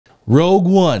Rogue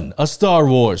One, a Star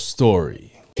Wars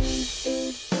story.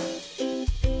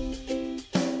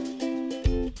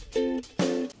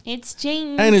 It's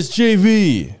Jane. And it's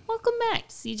JV. Welcome back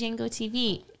to See Jane Go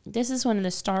TV. This is one of the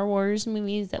Star Wars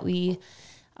movies that we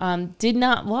did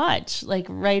not watch like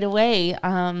right away.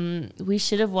 We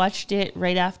should have watched it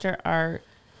right after our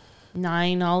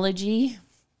Nineology.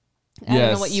 I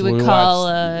don't know what you would call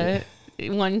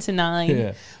 1 to 9.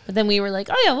 Yeah. But then we were like,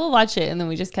 oh yeah, we'll watch it. And then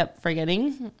we just kept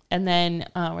forgetting. And then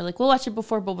we're like, we'll watch it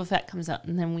before Boba Fett comes out.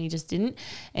 And then we just didn't.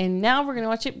 And now we're going to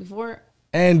watch it before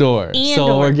Andor.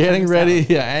 So we're getting ready.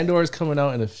 Yeah, Andor is coming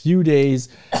out in a few days.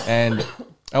 And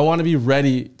I want to be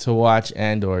ready to watch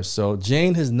Andor. So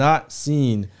Jane has not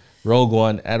seen Rogue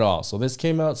One at all. So this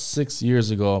came out 6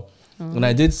 years ago. And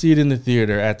I did see it in the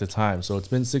theater at the time. So it's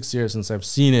been 6 years since I've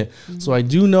seen it. So I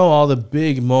do know all the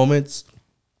big moments,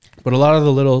 but a lot of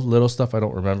the little stuff I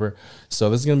don't remember. So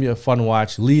this is going to be a fun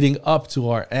watch leading up to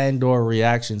our Andor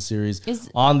reaction series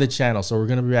on the channel. So we're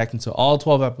going to be reacting to all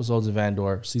 12 episodes of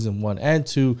Andor, season 1 and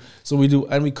 2. So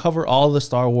we cover all the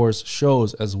Star Wars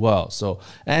shows as well. So,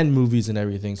 and movies and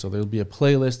everything. So there'll be a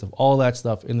playlist of all that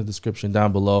stuff in the description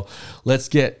down below. Let's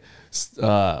get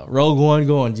Rogue One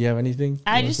going. Do you have anything?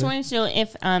 I just wanted to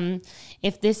know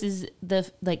if this is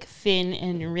the Finn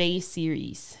and Rey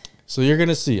series. So you're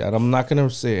gonna see, and I'm not gonna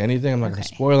say anything. I'm not gonna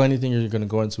spoil anything. You're gonna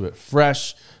go into it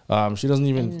fresh. She doesn't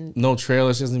even know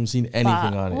trailers. She hasn't even seen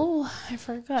anything on it. Oh, I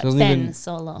forgot. Ben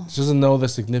Solo. She doesn't know the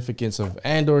significance of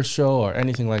Andor show or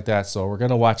anything like that. So we're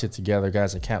gonna watch it together,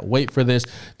 guys. I can't wait for this.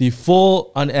 The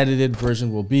full unedited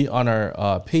version will be on our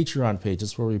Patreon page.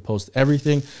 That's where we post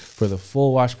everything for the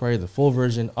full watch party, the full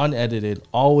version, unedited,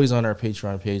 always on our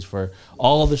Patreon page for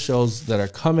all of the shows that are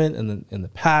coming in the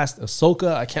past.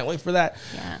 Ahsoka, I can't wait for that.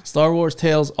 Yeah. Star Wars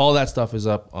Tales, all that stuff is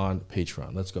up on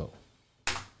Patreon. Let's go.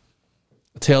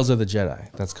 Tales of the Jedi,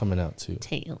 that's coming out too.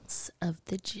 Tales of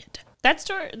the Jedi.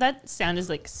 That sound is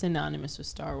like synonymous with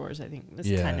Star Wars, I think. This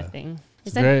kind of thing.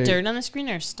 Is that dirt on the screen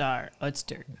or a star? Oh, it's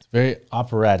dirt. It's very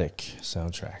operatic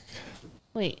soundtrack.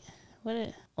 Wait,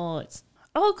 it's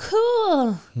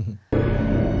cool.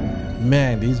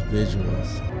 Man, these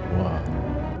visuals. Wow.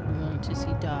 I'm going to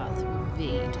see Darth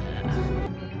Vader.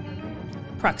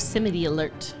 Proximity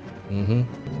alert.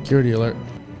 Security alert.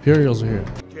 Imperials are here.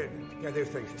 Gather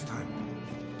things this time.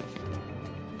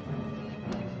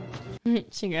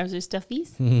 She grabs her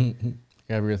stuffies.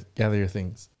 Gather your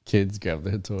things. Kids grab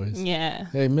their toys. Yeah.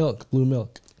 Hey, milk, blue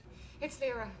milk. It's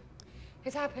Lyra.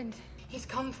 It's happened. He's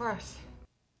come for us.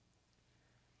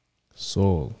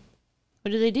 Soul.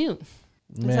 What do they do?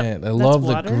 Man, I love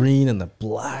the green and the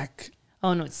black.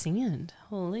 Oh no, it's sand.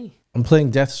 Holy. I'm playing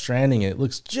Death Stranding and it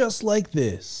looks just like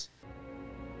this.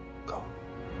 Go.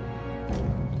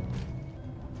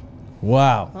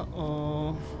 Wow.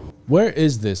 Uh-oh. Where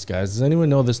is this, guys? Does anyone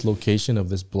know this location of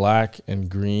this black and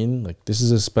green? Like, this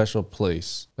is a special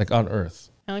place, like on Earth.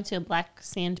 I went to a black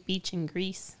sand beach in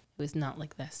Greece. It was not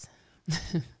like this.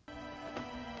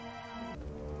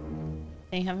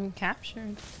 They have him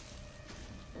captured.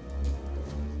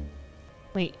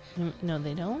 Wait, no,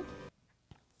 they don't?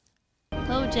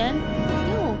 Hello, Jen?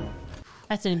 No.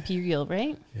 That's an Imperial,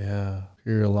 right? Yeah,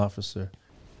 Imperial officer.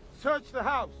 Search the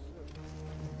house.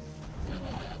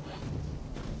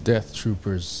 Death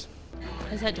troopers.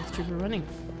 Why is that Death Trooper running?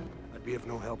 I'd be of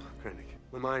no help, Krennic.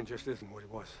 My mind just isn't what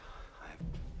it was.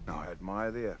 I admire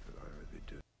the effort. I really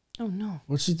do. Oh no.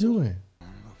 What's she doing?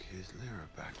 Look, here's Lyra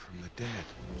back from the dead.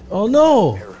 Oh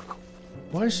no! Miracle.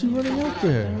 Why is she running out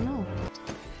there? I don't know.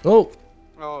 Oh!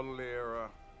 Oh, Lyra.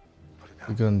 Put it down.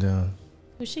 The gun down.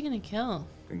 Who's she gonna kill?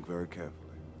 Think very carefully.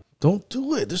 Don't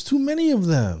do it. There's too many of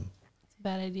them. It's a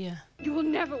bad idea. You will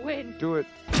never win. Do it.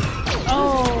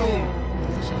 Oh!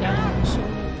 She got it on the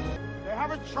shoulder. They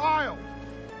have a child.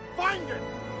 Find it.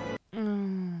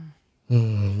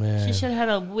 Man. She should have had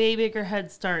a way bigger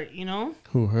head start, you know?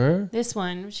 Who, her? This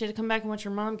one. She had to come back and watch her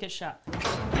mom get shot.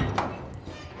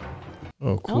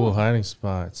 Oh, cool hiding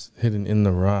spots hidden in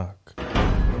the rock.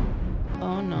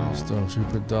 Oh no.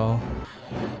 Stormtrooper doll.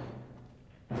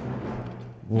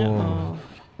 Whoa.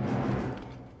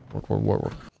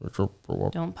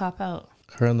 Don't pop out.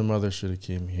 Her and the mother should have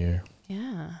came here.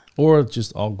 Yeah. Or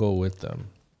just all go with them.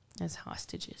 As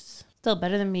hostages. Still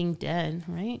better than being dead,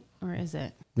 right? Or is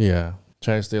it? Yeah.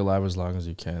 Try to stay alive as long as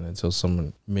you can until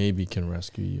someone maybe can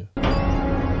rescue you.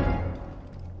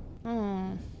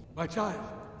 Oh. My child,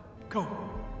 come.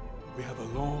 We have a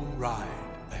long ride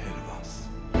ahead of us.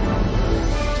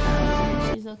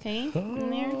 She's okay in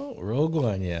there? Rogue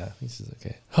One, yeah. This is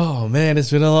okay. Oh man,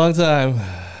 it's been a long time.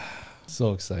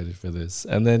 So excited for this.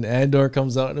 And then Andor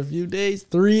comes out in a few days.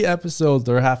 3 episodes.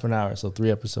 They're half an hour, so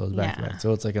 3 episodes back to back.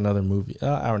 So it's like another movie.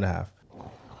 Hour and a half.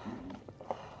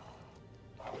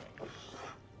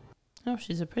 Oh,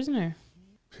 she's a prisoner.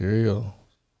 Imperial.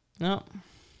 No.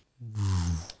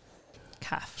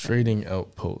 Calf. Trading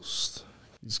outpost.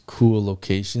 These cool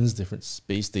locations, different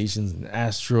space stations and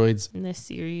asteroids. In this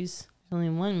series, there's only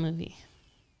one movie.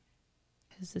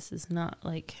 Because this is not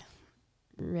like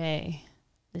Rey.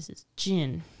 This is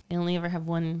Jin. They only ever have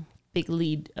one big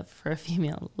lead for a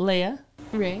female. Leia,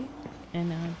 Rey,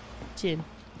 and Jin.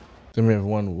 Then we have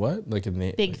one what? Like a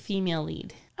name? Big female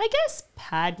lead. I guess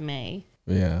Padme.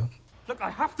 Yeah. Look, I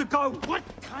have to go. What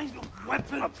kind of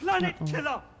weapon? A planet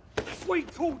killer. That's what he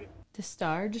called it. The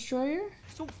Star Destroyer?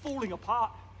 It's all falling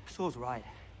apart. Saw's right.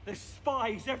 There's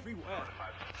spies everywhere.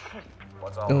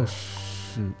 Oh,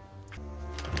 shoot.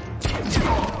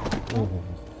 Oh.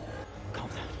 Calm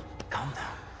down. Calm down.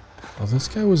 Oh, this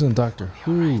guy was in Doctor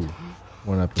Who.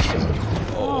 One episode.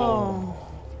 Oh.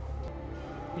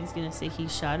 He's going to say he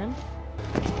shot him?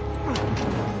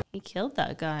 He killed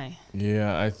that guy.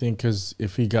 Yeah, I think because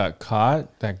if he got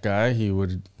caught, that guy, he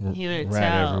would rat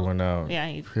tell. everyone out. Yeah.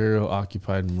 Imperial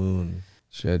occupied moon.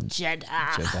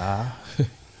 Jeddah.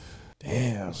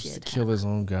 Damn, just to kill his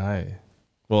own guy.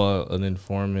 Well, an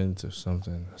informant or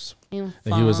something. And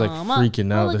he was like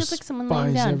freaking out. Oh, look, There's it's like someone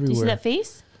laying spies down. everywhere. Do you see that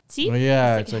face? See? Oh,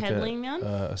 yeah, it's like a head a, laying down.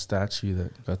 a statue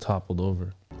that got toppled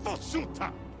over. The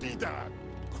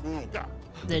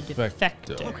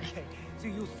defector. Okay. So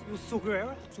you Saw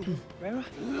Gerrera?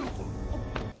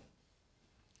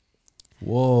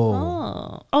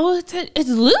 Whoa. Oh, it's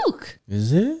Luke.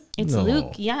 Is it? It's No.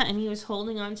 Luke, yeah, and he was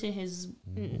holding on to his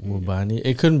Wabani?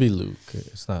 It couldn't be Luke.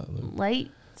 It's not Luke.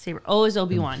 lightsaber. Oh, it was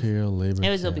Obi-Wan. Imperial labor It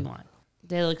was camp. Obi-Wan.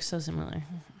 They look so similar.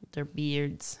 Their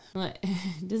beards. What?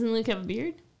 Doesn't Luke have a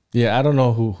beard? Yeah, I don't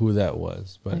know who that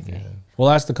was, but Okay. yeah. We'll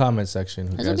ask the comment section.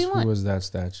 Who, It's guys, Obi-Wan. who was that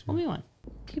statue? Obi-Wan.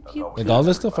 Pew, pew. Like all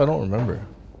this stuff, I don't remember.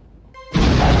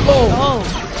 Oh!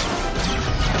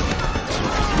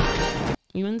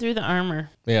 Even through the armor.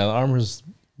 Yeah, the armor's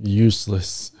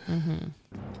useless.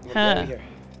 Huh.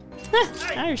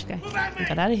 Irish guy.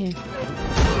 Got out of here.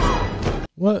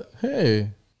 What?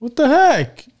 Hey, what the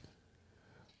heck?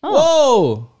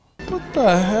 Oh. Whoa! What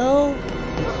the hell?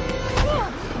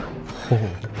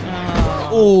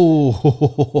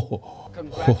 Oh.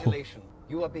 Congratulations,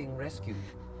 you are being rescued.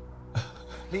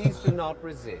 Please do not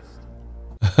resist.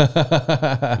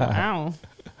 Wow.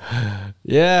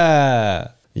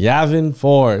 Yeah. Yavin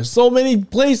 4. So many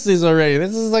places already.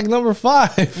 This is like number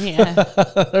 5. Yeah.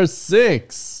 Or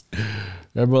 6.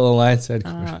 Rebel Alliance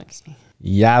headquarters. Oh, okay.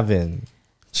 Yavin.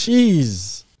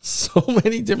 Jeez. So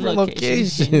many different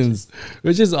locations.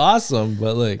 Which is awesome,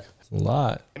 but like, it's a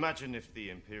lot. Imagine if the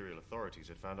Imperial authorities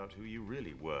had found out who you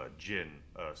really were, Jin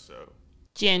Erso.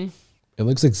 Jin. It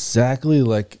looks exactly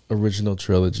like original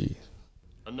trilogy.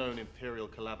 A known Imperial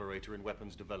collaborator in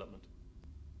weapons development.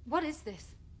 What is this?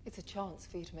 It's a chance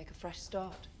for you to make a fresh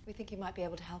start. We think you might be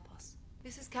able to help us.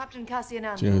 This is Captain Cassian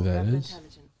Do you know who that Rebel is?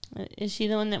 Intelligence. Is she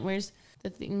the one that wears the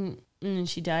thing and then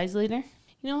she dies later?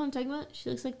 You know what I'm talking about? She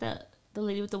looks like the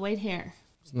lady with the white hair.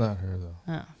 It's not her though.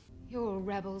 Oh. You're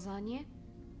rebels, aren't you?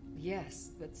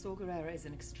 Yes, but Saw Gerrera is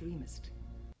an extremist.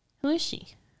 Who is she?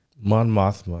 Mon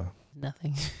Mothma.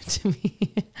 Nothing to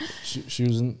me. She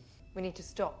was in. We need to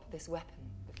stop this weapon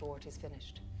before it is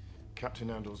finished. Captain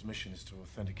Andor's mission is to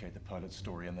authenticate the pilot's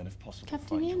story and then, if possible, Captain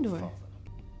find your Andor. father.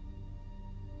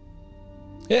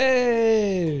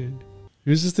 Hey! He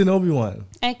was just in Obi-Wan.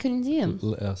 I couldn't see him.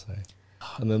 Oh, sorry.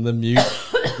 And then the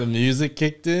music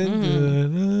kicked in.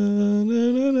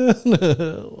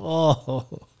 Oh.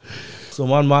 So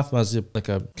Mon Mothma is like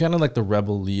a kind of like the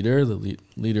rebel leader, the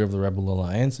leader of the Rebel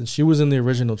Alliance, and she was in the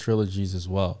original trilogies as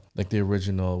well, like the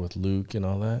original with Luke and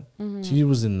all that. She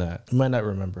was in that. You might not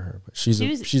remember her, but she's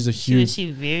a huge. Was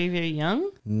she very, very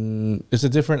young? It's a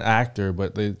different actor,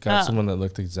 but they got someone that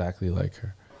looked exactly like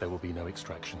her. There will be no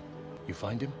extraction. You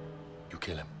find him, you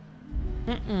kill him.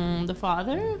 The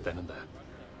father? Then and there.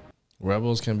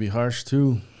 Rebels can be harsh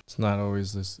too. It's not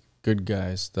always this good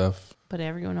guy stuff. But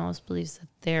everyone else believes that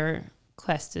their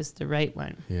quest is the right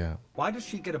one. Yeah. Why does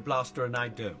she get a blaster and I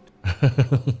don't?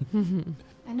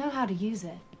 I know how to use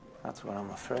it. That's what I'm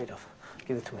afraid of.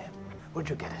 Give it to me. Where'd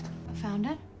you get it? I found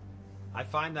it. I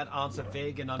find that answer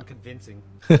vague and unconvincing.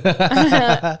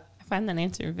 I find that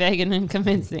answer vague and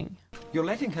unconvincing. You're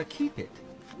letting her keep it.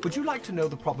 Would you like to know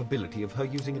the probability of her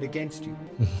using it against you?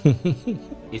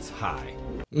 It's high.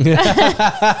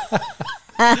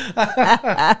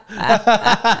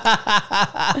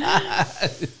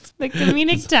 The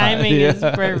comedic timing is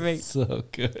perfect. It's so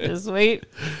good. Just wait.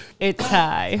 It's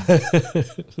high.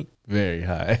 Very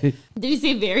high. Did you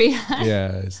say very high?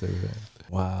 Yeah, I said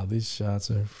that. Wow, these shots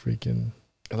are freaking...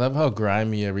 I love how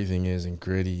grimy everything is and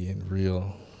gritty and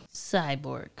real.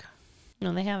 Cyborg.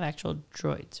 No, they have actual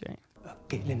droids, right?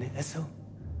 Caitlin, eso.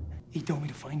 He told me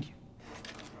to find you.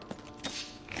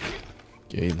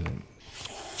 Galen.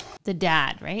 The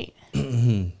dad, right?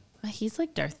 He's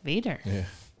like Darth Vader. Yeah.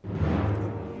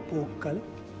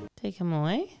 Take him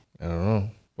away. I don't know.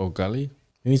 Bogali?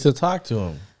 You need to talk to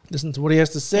him. Listen to what he has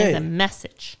to say. There's a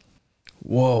message.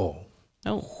 Whoa.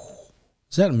 Oh.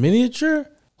 Is that miniature?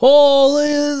 Holy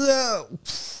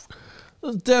that.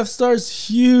 The Death Star's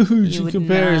huge You in would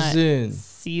comparison. not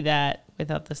see that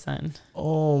without the sun.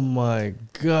 Oh my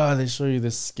God. They show you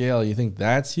the scale. You think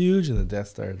that's huge? And the Death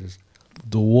Star just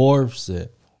dwarfs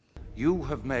it. You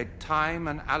have made time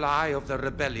an ally of the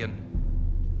rebellion.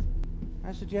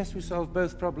 I suggest we solve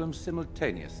both problems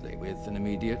simultaneously with an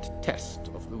immediate test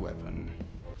of the weapon.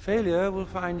 Failure will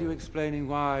find you explaining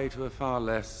why to a far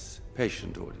less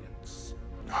patient audience.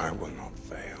 I will not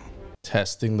fail.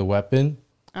 Testing the weapon?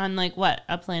 On like what?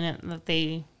 A planet that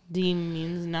they deem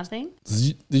means nothing?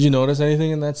 Did you notice anything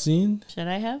in that scene? Should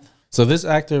I have? So this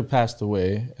actor passed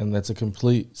away, and that's a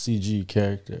complete CG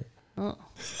character. Oh.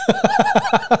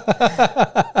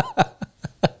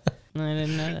 I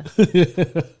didn't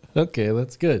notice. Okay,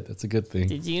 that's good. That's a good thing.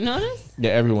 Did you notice?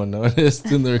 Yeah, everyone noticed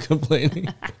and they're complaining.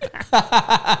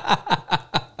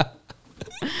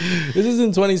 This is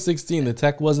in 2016. The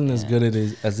tech wasn't as good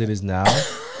as it is now.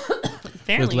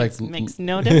 Apparently, like, it makes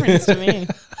no difference to me.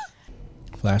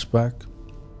 Flashback.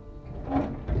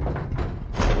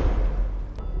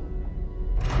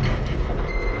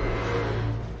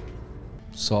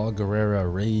 Saul Guerrero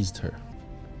raised her.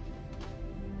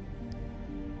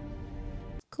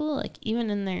 Cool. Like even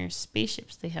in their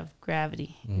spaceships, they have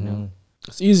gravity. You know,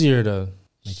 It's easier to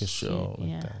make a show like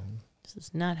yeah. that. This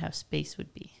is not how space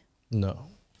would be. No.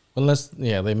 Unless,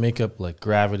 they make up like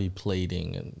gravity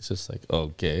plating and it's just like,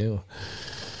 okay.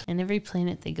 And every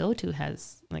planet they go to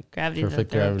has like gravity.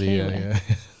 Perfect that they're gravity, okay with.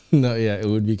 yeah. No, yeah, it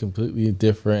would be completely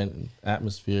different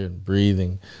atmosphere and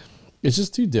breathing. It's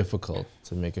just too difficult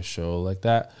to make a show like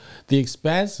that. The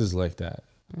Expanse is like that.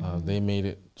 They made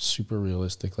it super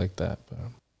realistic like that. But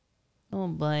Oh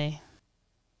boy.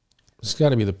 it's got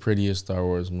to be the prettiest Star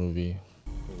Wars movie.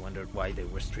 We wondered why they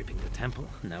were stripping the temple.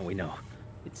 Now we know.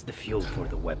 It's the fuel for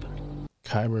the weapon.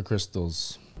 Kyber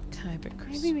crystals. Kyber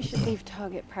crystals. Maybe we should leave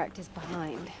target practice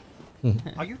behind.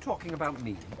 Are you talking about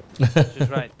me? She's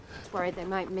right. Worried they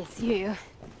might miss you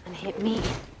and hit me.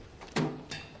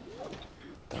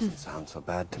 Doesn't sound so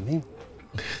bad to me.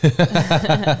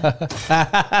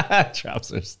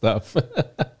 Drops her stuff.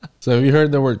 So have you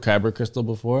heard the word Kyber crystal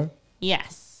before?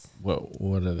 Yes.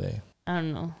 What are they? I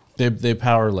don't know. They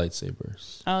power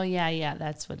lightsabers. Oh yeah,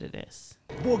 that's what it is.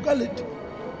 Borgullet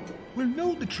will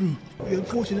know the truth. The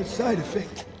unfortunate side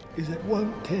effect is that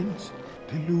one tends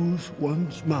to lose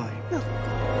one's mind.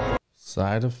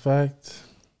 Side effect?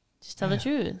 Just tell the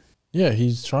truth. Yeah,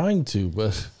 he's trying to,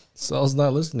 but Saul's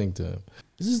not listening to him.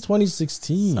 This is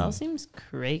 2016. Saul seems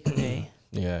cray-cray.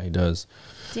 Yeah, he does.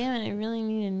 Damn it, I really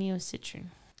need a Neo Citron.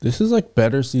 This is like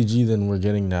better CG than we're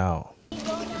getting now.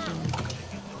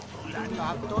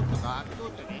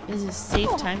 Is it safe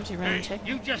time to run and check?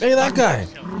 Hey, that guy!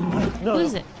 Who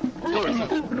is it?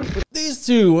 These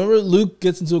two. Remember Luke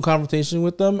gets into a confrontation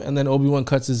with them and then Obi-Wan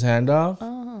cuts his hand off?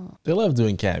 Oh. They love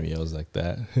doing cameos like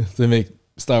that to make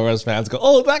Star Wars fans go,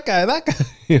 oh, that guy.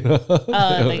 You know?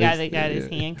 Oh, the guy that got his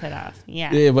hand cut off.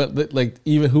 Yeah. Yeah, but like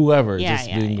even whoever Yeah, just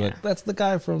yeah, being yeah. like, that's the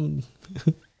guy from...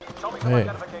 Hey.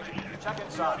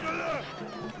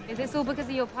 Is this all because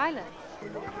of your pilot?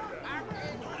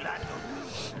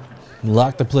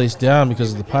 Lock the place down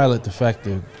because the pilot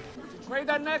defected. Trade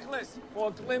that necklace for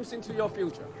a glimpse into your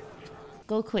future.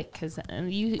 Go quick, because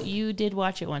you did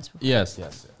watch it once before. Yes.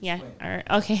 Yeah.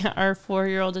 Our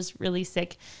 4-year-old is really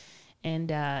sick,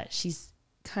 and she's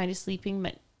kind of sleeping,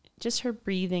 but just her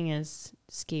breathing is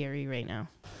scary right now.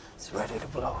 It's ready to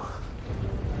blow.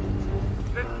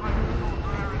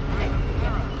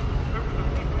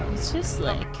 It's just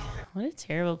like, what a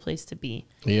terrible place to be.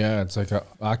 Yeah, it's like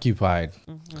occupied.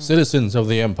 Citizens of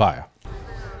the Empire.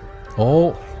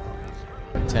 Oh,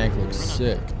 the tank looks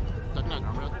sick.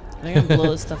 They're gonna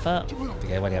blow this stuff up. Tell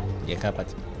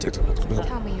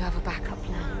me you have a backup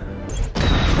plan.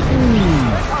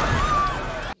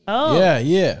 Oh.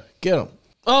 Yeah. Get him.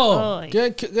 Oh, Oh.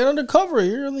 get under cover.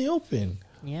 You're in the open.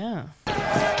 Yeah.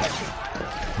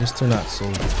 Mr. Not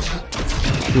Soldiers.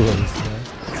 Who is that?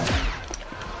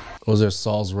 Those are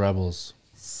Saul's rebels.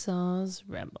 Saul's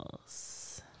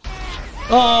Rebels.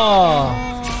 Oh!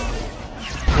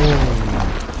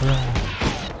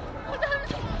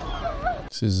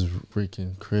 This is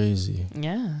freaking crazy.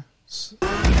 Yeah.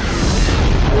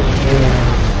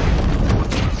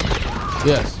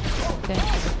 Yes. Okay.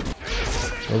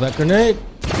 Throw that grenade.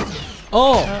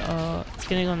 Oh! Uh-oh. It's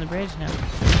gonna go on the bridge now.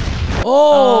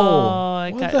 Oh!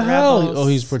 It What got the hell? rebels. Oh,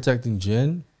 he's protecting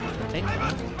Jin? Big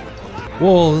one.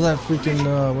 Whoa, look at that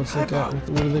freaking, what's that called?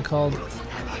 What are they called?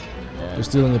 They're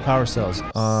stealing the power cells.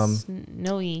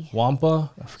 Snowy.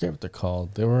 Wampa? I forget what they're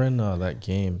called. They were in that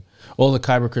game. Oh, the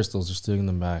Kyber crystals. They're stealing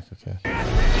them back. Okay.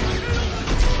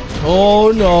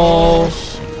 Oh, no.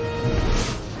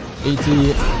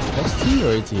 AT-ST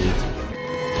or AT-AT?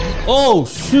 Oh,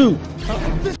 shoot.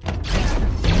 Okay.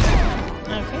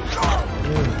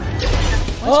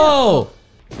 Oh!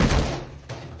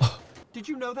 Did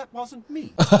you know that wasn't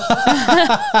me?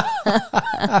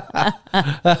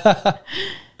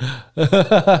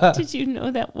 Did you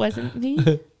know that wasn't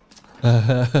me?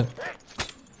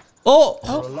 Oh!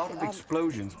 There are a lot of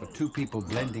explosions for two people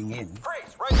blending in.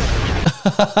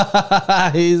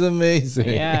 He's amazing.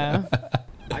 Yeah.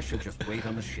 I should just wait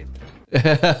on the ship.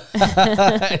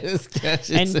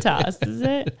 And tosses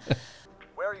it.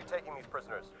 Where are you taking these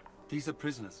prisoners? These are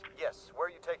prisoners. Yes, where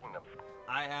are you taking them?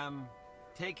 I am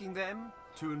taking them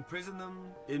to imprison them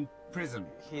in prison.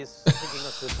 He is taking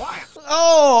us to quiet.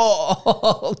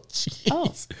 Oh!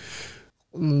 Jeez.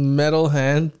 Metal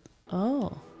hand.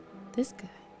 Oh, this guy.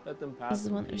 Let them pass. This is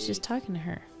the one that was just talking to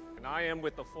her. And I am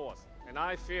with the Force, and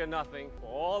I fear nothing for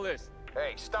all this.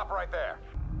 Hey, stop right there.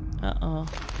 Uh-oh.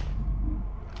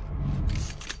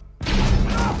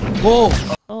 Whoa!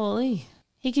 Holy.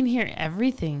 He can hear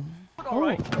everything.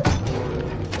 Oh.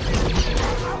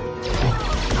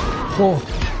 Oh.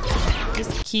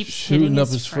 Just keeps Shooting hitting up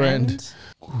his friend.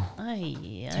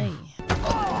 Ay, ay.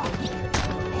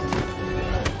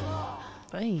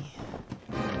 Ay.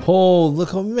 Oh,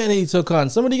 look how many he took on.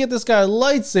 Somebody get this guy a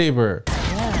lightsaber.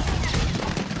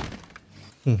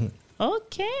 Yeah.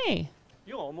 Okay.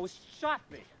 You almost shot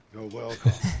me. You're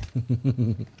welcome.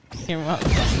 You're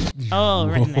welcome. Oh,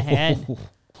 right in the head.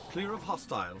 Clear of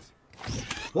hostiles.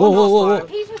 Whoa, whoa, whoa, whoa.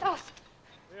 He's with us.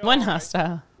 One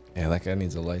hostile. Yeah, that guy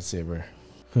needs a lightsaber.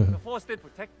 The Force did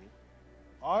protect me.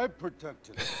 I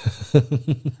protected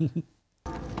him.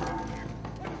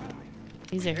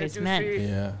 These are Can't his you men. see?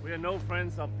 Yeah. We are no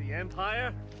friends of the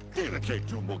Empire.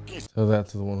 Tell that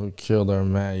to the one who killed our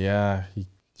man. Yeah,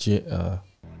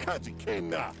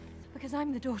 Because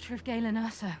I'm the daughter of Galen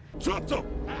Urso.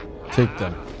 take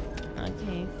them.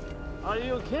 Okay. Are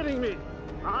you kidding me?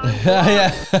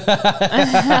 Yeah.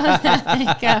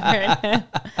 I covered it.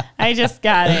 I just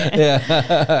got it.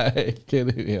 Yeah.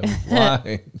 Kidding me. I'm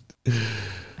blind.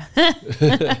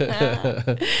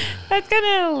 That's kind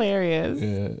of hilarious.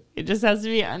 Yeah. It just has to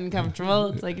be uncomfortable.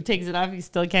 It's like it takes it off, you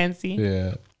still can't see.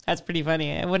 Yeah. That's pretty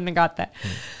funny. I wouldn't have got that.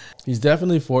 He's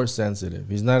definitely force sensitive.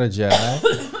 He's not a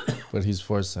Jedi, but he's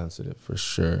force sensitive for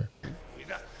sure.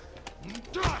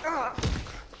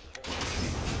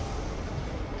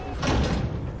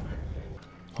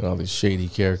 And all these shady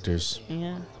characters.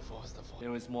 Yeah.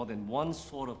 There is more than one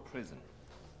sort of prison,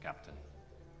 Captain.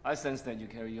 I sense that you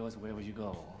carry yours wherever you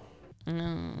go.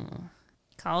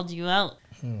 Called you out.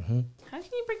 Mm-hmm. How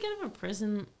can you break out of a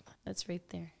prison that's right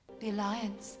there? The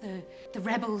Alliance, the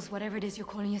rebels, whatever it is you're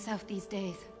calling yourself these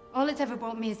days. All it's ever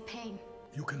brought me is pain.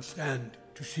 You can stand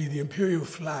to see the Imperial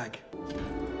flag.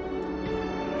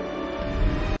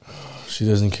 She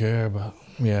doesn't care about.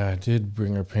 Yeah, I did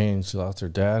bring her pain. She lost her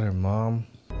dad, her mom.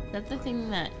 That's the thing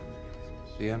that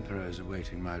The Emperor is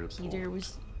awaiting my report. Peter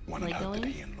was like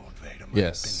going.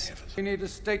 Yes. We need a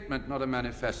statement, not a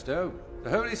manifesto. The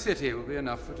Holy City will be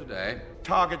enough for today.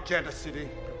 Target Jeddah City.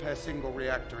 Prepare single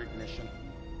reactor ignition.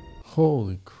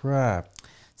 Holy crap.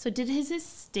 So did his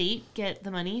estate get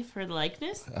the money for the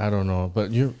likeness? I don't know,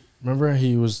 but you remember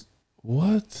he was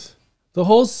what? The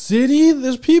whole city?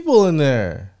 There's people in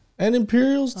there. And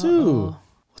Imperials too.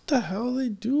 What the hell are they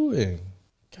doing?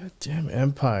 Goddamn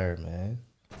Empire, man.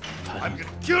 I'm gonna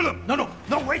kill him! No,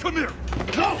 wait, come here!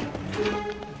 No!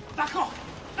 Back off!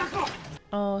 Back off!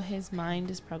 Oh, his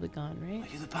mind is probably gone, right?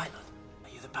 Are you the pilot? Are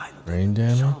you the pilot? Brain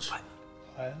damage?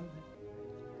 I'm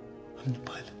the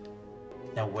pilot.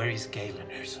 Now where is Galen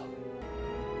Urso?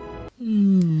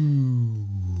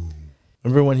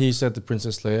 Remember when he said to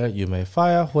Princess Leia, "You may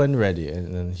fire when ready,"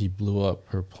 and then he blew up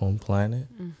her home planet?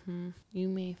 You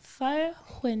may fire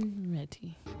when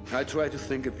ready. I try to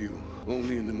think of you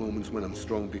only in the moments when I'm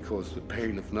strong because the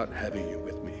pain of not having you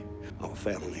with me. Our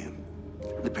family.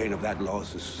 The pain of that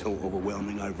loss is so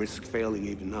overwhelming, I risk failing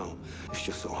even now. It's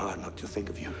just so hard not to think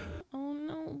of you. Oh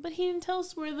no, but he didn't tell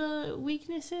us where the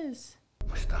weakness is.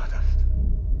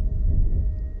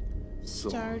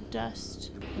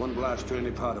 Stardust. One blast to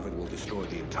any part of it will destroy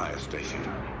the entire station.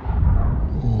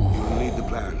 You will need the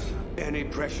plans. Any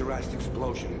pressurized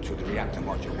explosion to the reactor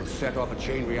module will set off a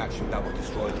chain reaction that will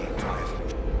destroy the entire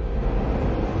station.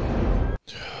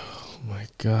 Oh my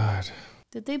God.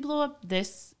 Did they blow up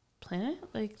this planet?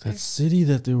 Like that city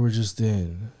that they were just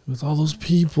in with all those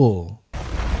people.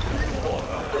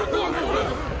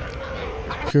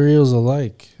 Imperials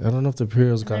alike. I don't know if the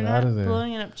Imperials got out of there.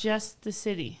 Blowing up just the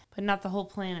city, but not the whole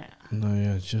planet. No,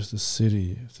 yeah, just the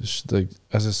city. Like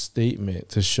as a statement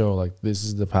to show like this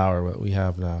is the power that we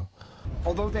have now.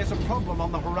 Although there's a problem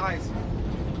on the horizon.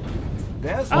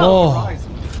 There's no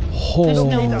horizon. There's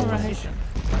no horizon.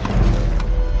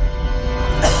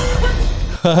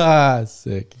 Haha,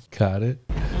 sick. Got it.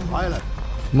 Pilot.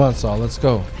 Come on, Saul, let's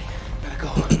go.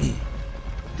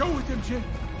 Go with him, Jin.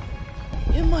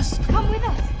 You must come with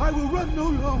us. I will run no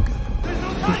longer.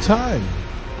 Good time.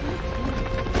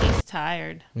 He's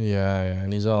tired. Yeah,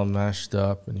 and he's all mashed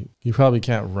up, and he probably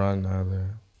can't run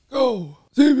either. Go,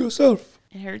 save yourself.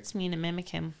 It hurts me to mimic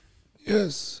him.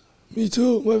 Yes, me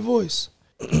too. My voice.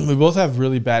 We both have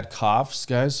really bad coughs,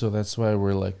 guys, so that's why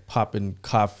we're like popping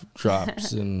cough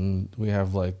drops, and we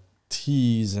have like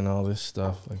teas and all this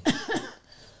stuff. Like,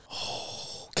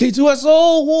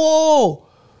 K2SO, whoa,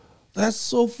 that's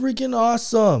so freaking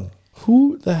awesome.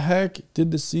 Who the heck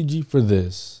did the CG for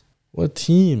this? What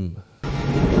team?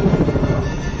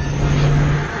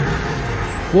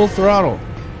 Full throttle.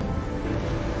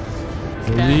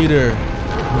 The leader.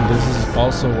 This is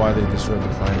also why they destroyed the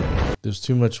planet. There's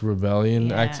too much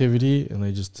rebellion activity, and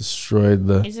they just destroyed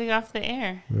the... He took off the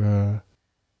air.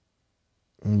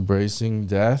 Embracing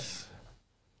death.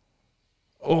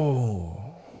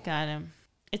 Oh. Got him.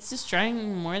 It's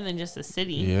destroying more than just a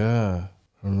city. Yeah.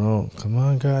 I don't know. Come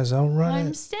on, guys. Outrun I'm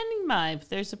it. standing by, but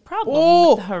there's a problem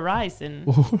with the horizon.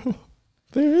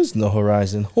 There is no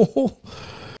horizon.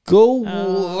 Go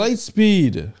light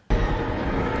speed.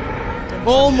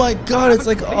 Oh my God, it's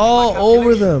like all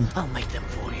over them. I'll make them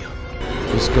for you.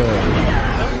 Let's go.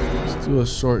 Let's do a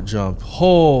short jump.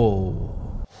 Oh.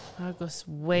 That goes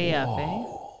way up, eh?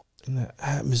 In the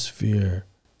atmosphere.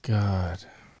 God.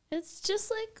 It's just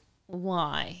like,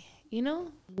 why? You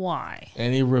know? Why?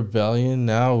 Any rebellion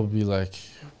now would be like,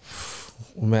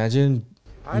 imagine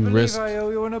I you believe risk. I owe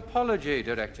you an apology,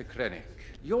 Director Krennic.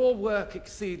 Your work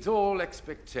exceeds all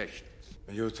expectations.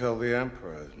 You'll tell the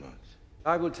Emperor as much.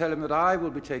 I will tell him that I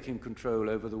will be taking control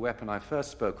over the weapon I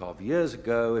first spoke of years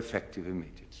ago, effective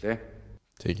immediately.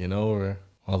 Taking over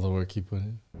all the work he put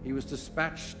in. He was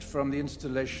dispatched from the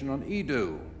installation on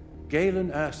Edo, Galen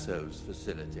Erso's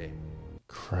facility.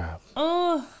 Crap.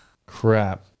 Oh.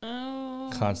 Crap.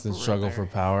 Oh. Constant struggle for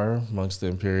power amongst the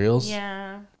Imperials.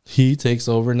 Yeah. He takes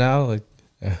over now. Like,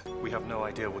 We have no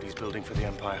idea what he's building for the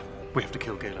Empire. We have to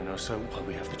kill Galen Erso while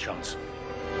we have the chance.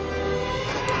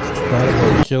 It's not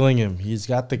about killing him. He's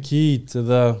got the key to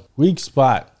the weak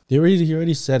spot. He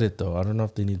already said it though. I don't know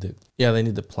if they need the. Yeah, they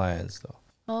need the plans though.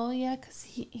 Oh yeah, because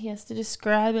he has to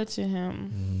describe it to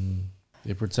him.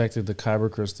 They protected the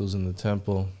kyber crystals in the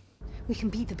temple. We can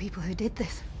beat the people who did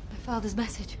this. My father's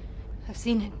message. I've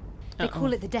seen it. They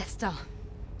call it the Death Star.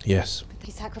 Yes. But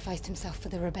he sacrificed himself for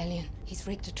the rebellion. He's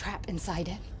rigged a trap inside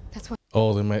it. That's what.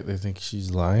 Oh, they think she's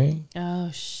lying.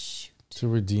 Oh shoot. To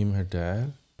redeem her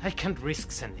dad. I can't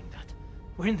risk sending that.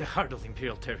 We're in the heart of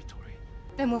Imperial territory.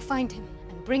 Then we'll find him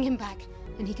and bring him back,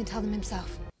 and he can tell them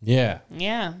himself. Yeah.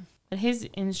 Yeah. But his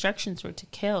instructions were to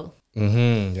kill.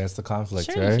 That's the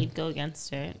conflict, Surely right? he'd go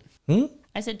against it.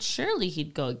 I said surely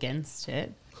he'd go against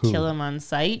it. Who? Kill him on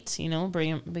sight, you know,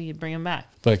 bring him back.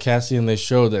 But Cassian, they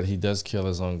showed that he does kill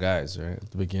his own guys, right? At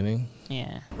the beginning.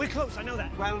 Yeah. We're close, I know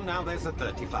that. Well, now there's a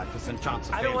 35% chance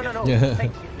of I don't want to know. Yeah.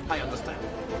 Thank you. I understand.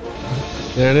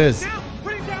 There it is. Now!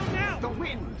 Put it down now! The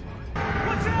wind!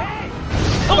 What's up?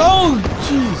 Oh,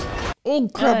 jeez. Oh,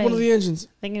 crap. One of the engines.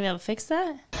 Thinking they'll fix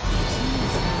that?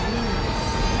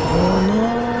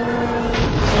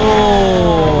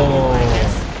 Oh.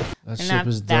 That They're ship not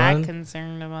is that done.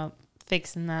 concerned about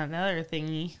fixing that other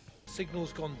thingy.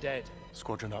 Signal's gone dead.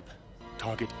 Squadron up.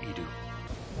 Target Edu.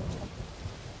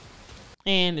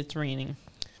 And it's raining.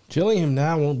 Killing him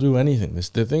now won't do anything.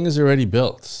 The thing is already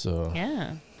built, so.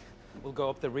 Yeah. We'll go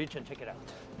up the ridge and check it out.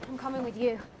 I'm coming with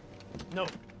you. No,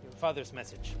 your father's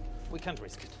message. We can't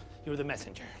risk it. You're the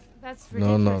messenger. That's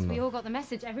No, ridiculous. no. We all got the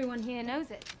message. Everyone here knows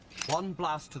it. One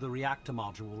blast to the reactor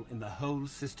module and the whole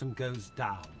system goes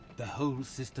down. The whole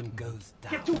system goes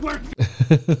down. Get to work!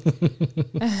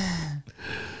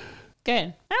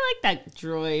 Good. I like that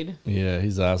droid. Yeah,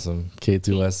 he's awesome.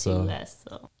 K2SO.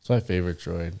 K2SO. It's my favorite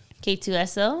droid.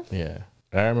 K2SO? Yeah.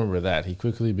 I remember that. He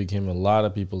quickly became a lot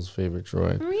of people's favorite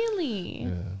droid. Really? Yeah.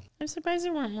 I'm surprised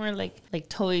there weren't more like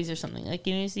toys or something. Like,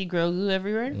 you see Grogu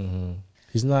everywhere? Mm-hmm.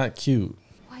 He's not cute.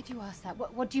 Why do you ask that?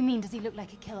 What do you mean? Does he look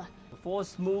like a killer? The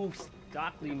Force moves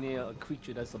darkly near a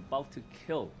creature that's about to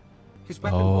kill. His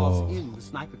weapon was in the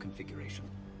sniper configuration.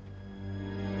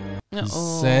 He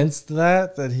sensed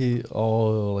that he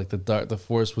like the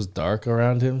force was dark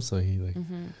around him, so he like.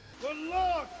 Mm-hmm. Good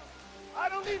luck. I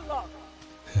don't need luck.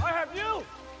 I have you.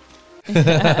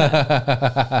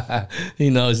 He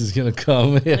knows he's gonna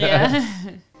come. Yeah.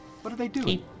 What are they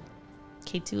doing?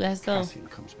 K2SO. Cassian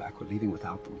comes back. We're leaving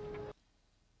without them.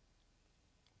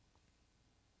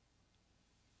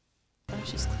 Oh,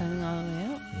 she's climbing all the way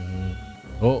up.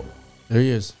 Mm-hmm. Oh, there he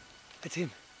is. It's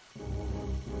him.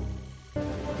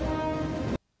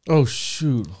 Oh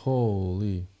shoot!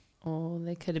 Holy. Oh,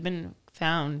 they could have been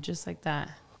found just like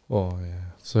that. Oh yeah.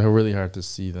 So really hard to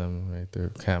see them, right? They're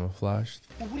camouflaged.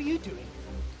 Well, what are you doing?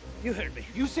 You heard me.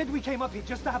 You said we came up here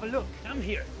just to have a look. I'm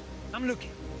here. I'm looking.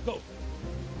 Go.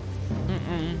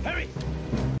 Hurry.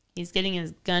 He's getting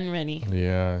his gun ready.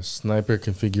 Yeah, sniper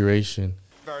configuration.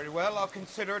 Very well, I'll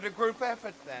consider it a group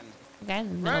effort then. The guy in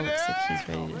the middle looks like he's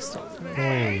ready to start.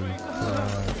 Holy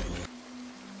God.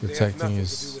 Protecting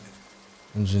his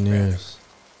engineers.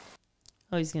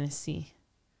 Oh, he's gonna see.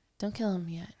 Don't kill him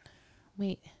yet.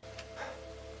 Wait.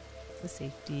 The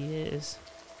safety is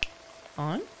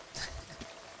on.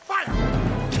 Fire!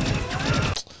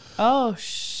 Oh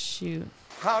shoot.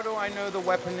 How do I know the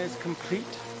weapon is complete?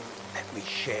 Let me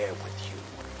share with you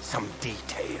some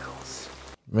details.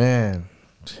 Man,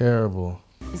 terrible.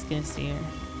 He's gonna see her.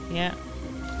 Yeah.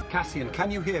 Cassian,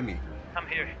 can you hear me? I'm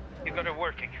here. You got her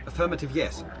working. Affirmative,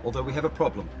 yes. Although we have a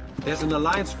problem. There's an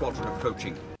Alliance squadron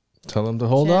approaching. Tell him to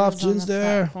hold off. Jin's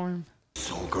there.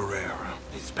 Saul Guerrera,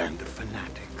 his band of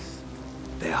fanatics.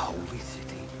 Their holy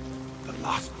city. The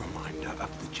last reminder of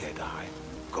the Jedi.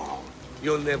 Gone.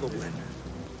 You'll never win.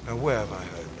 Now where have I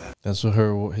heard that? That's what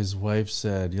his wife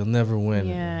said. You'll never win.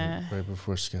 Yeah. Right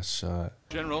before she got shot.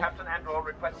 General. Captain Andor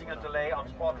requesting a delay on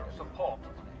squadron support.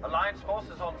 Alliance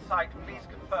forces on site, please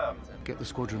confirm. Get the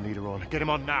squadron leader on. Get him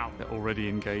on now. They're already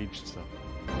engaged, so.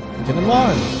 Get him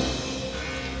on.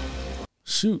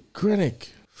 Shoot, Krennic.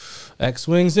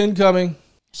 X-Wings incoming.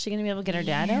 Is she gonna be able to get her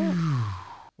dad out?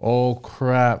 Oh,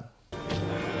 crap.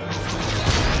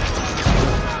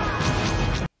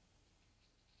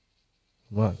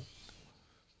 What?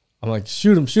 I'm like,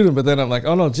 shoot him, but then I'm like,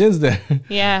 oh no, Jin's there.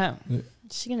 Yeah. Is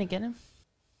she gonna get him?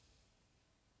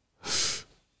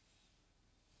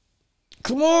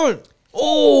 Come on.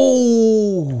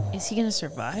 Oh. Is he gonna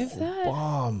survive that?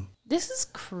 Bomb. This is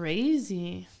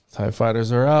crazy. TIE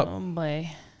fighters are up. Oh boy.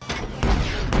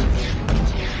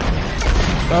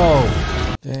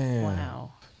 Oh. Damn.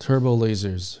 Wow. Turbo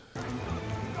lasers.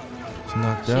 She's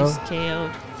knocked She's out.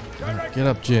 KO'd. Get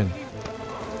up, Jin.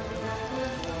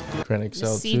 Krennic's The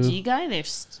out CG too. guy,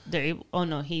 they're able, oh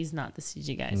no, he's not the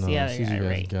CG guy. It's No, the other CG guy, guy's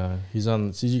right? gone. He's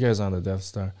on CG guy's on the Death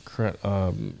Star.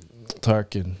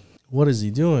 Tarkin. What is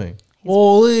he doing?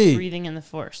 Holy! Breathing in the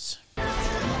Force.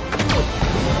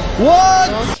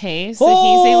 What? Okay, so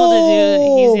he's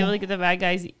able to get the bad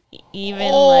guys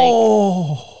even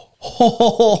like.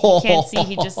 He can't see.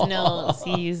 He just knows.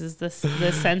 He uses the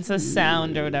sense of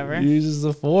sound or whatever. He uses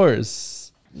the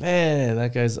Force. Man,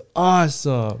 that guy's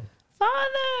awesome.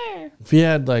 Father. If he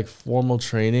had like formal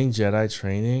training, Jedi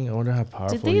training, I wonder how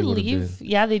powerful Did they he would have leave? been.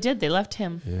 Yeah, they did. They left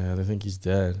him. Yeah, they think he's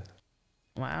dead.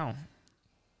 Wow.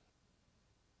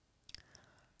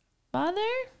 Father?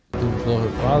 Didn't blow her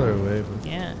father away. But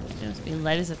Yeah, it must be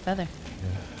light as a feather.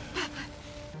 Yeah.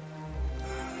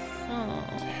 Oh.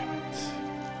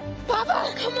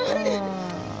 Papa, come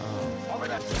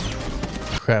on.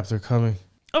 Crap, they're coming.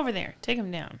 Over there. Take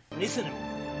him down. Listen.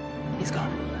 He's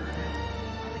gone.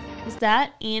 Is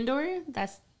that Andor?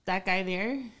 That's that guy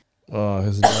there? Oh,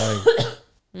 his leg.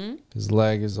 His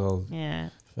leg is all Yeah.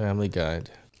 Family Guide.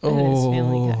 It is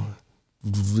Family Guy.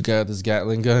 The guy with this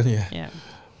Gatling gun, yeah. Yeah.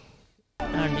 I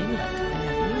don't need that. I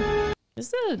have you. This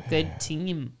is a good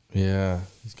team. Yeah,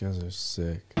 these guys are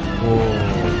sick.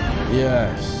 Oh,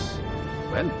 yes.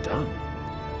 Well done.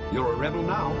 You're a rebel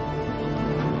now.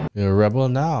 You're a rebel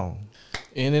now.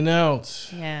 In and out.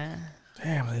 Yeah.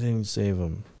 Damn, they didn't save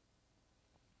him.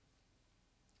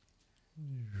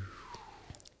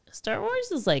 Star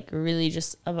Wars is like really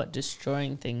just about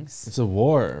destroying things. It's a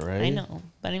war, right? I know,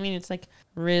 but I mean, it's like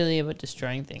really about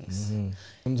destroying things. Mm-hmm.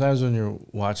 Sometimes when you're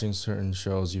watching certain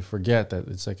shows, you forget that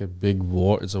it's like a big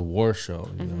war. It's a war show.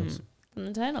 You know? It's, From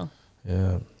the title.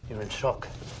 yeah. You're in shock.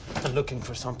 I'm looking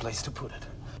for some place to put it.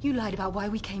 You lied about why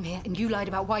we came here, and you lied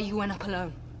about why you went up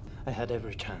alone. I had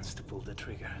every chance to pull the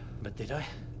trigger, but did I?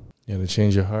 You had to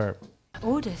change your heart.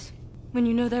 Orders? When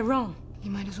you know they're wrong. You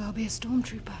might as well be a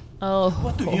stormtrooper. Oh.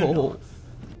 What do you know?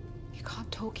 You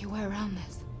can't talk your way around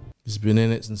this. He's been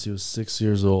in it since he was 6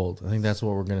 years old. I think that's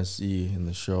what we're going to see in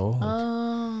the show.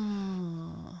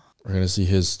 We're going to see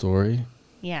his story.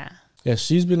 Yeah. Yeah,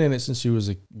 she's been in it since she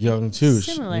was young too.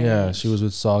 Similar Yeah, age. she was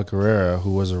with Saw Gerrera,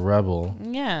 who was a rebel.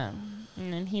 Yeah.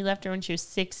 And then he left her when she was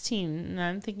 16. And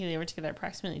I'm thinking they were together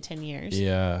approximately 10 years.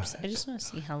 Yeah. I just want to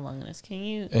see how long this. Can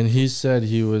you? And he said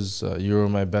he was, you were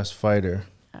my best fighter.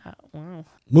 Wow.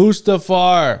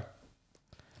 Mustafar!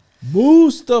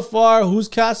 Mustafar! Whose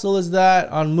castle is that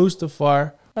on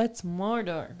Mustafar? That's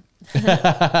Mordor.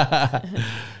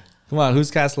 Come on,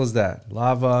 whose castle is that?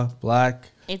 Lava, black?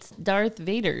 It's Darth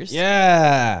Vader's.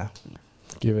 Yeah!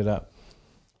 Give it up.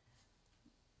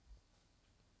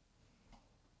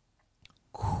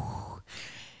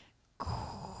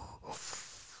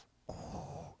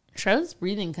 Charlotte's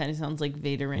breathing kind of sounds like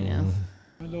Vader right now.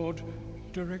 My lord,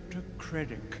 Director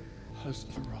Krennic has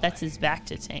arrived. That's his back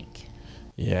to tank.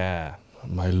 Yeah,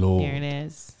 my lord. There it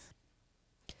is.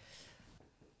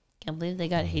 Can't believe they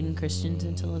got Hayden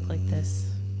Christensen to look like this.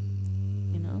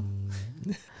 You know?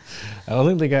 I don't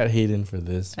think they got Hayden for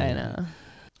this. I know.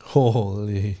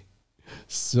 Holy.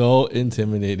 So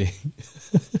intimidating.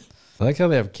 I like how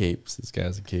they have capes. This guy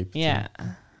has a cape. Yeah.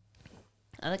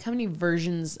 I like how many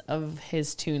versions of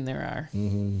his tune there are.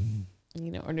 Mm-hmm.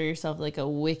 You know, order yourself like a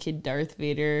wicked Darth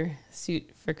Vader suit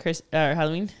for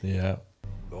Halloween. Yeah.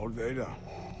 Lord Vader.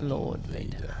 Lord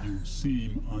Vader. You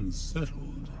seem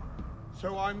unsettled.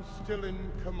 So I'm still in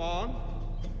command?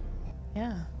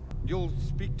 Yeah. You'll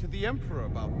speak to the Emperor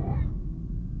about me.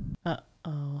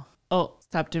 Uh-oh. Oh,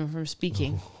 stopped him from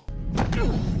speaking.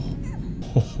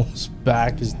 His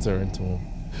back is turned to him.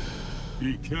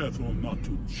 Be careful not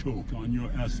to choke on your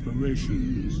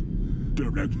aspirations,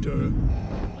 Director.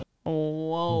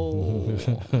 Whoa.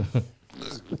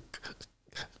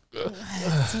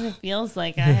 That's what it feels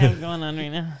like I have going on right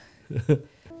now.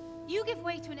 You give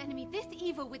way to an enemy this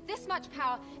evil with this much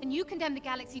power, and you condemn the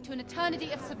galaxy to an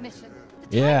eternity of submission.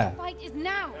 The time to fight is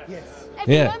now. Yes.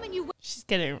 Every moment you She's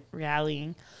good at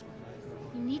rallying.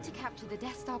 You need to capture the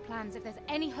Death Star plans if there's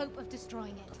any hope of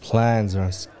destroying it. Plans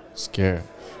are scary.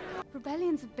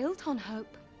 Rebellions are built on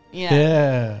hope.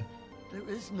 Yeah. There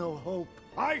is no hope.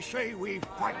 I say we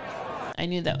fight. I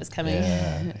knew that was coming.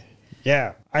 Yeah.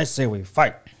 Yeah, I say we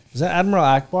fight. Is that Admiral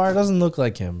Akbar? It doesn't look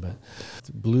like him, but it's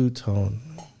a blue tone.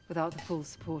 Without the full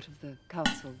support of the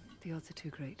Council, the odds are too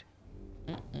great.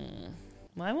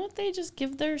 Why won't they just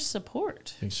give their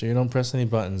support? Make sure you don't press any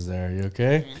buttons there. You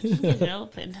okay? Keep it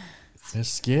open. They're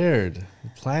scared. The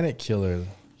planet killer.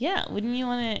 Yeah, wouldn't you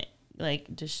want to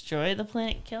like destroy the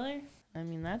planet killer? I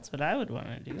mean, that's what I would want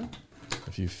to do.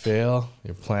 If you fail,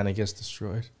 your planet gets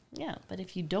destroyed. Yeah, but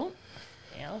if you don't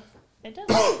fail, it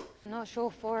doesn't. I'm not sure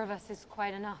 4 of us is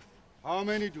quite enough. How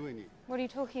many do we need? What are you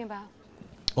talking about?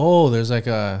 Oh, there's like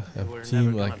a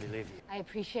team like. I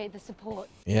appreciate the support.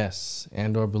 Yes,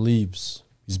 Andor believes.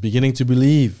 He's beginning to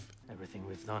believe. Everything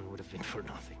we've done would have been for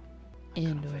nothing.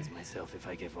 Andor. I can't face myself if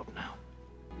I give up now.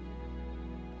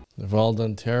 They've all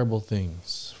done terrible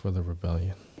things for the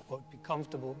rebellion. Won't be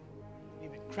comfortable. Be a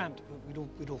bit cramped, but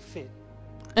we don't fit.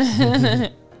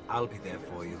 I'll be there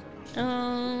for you.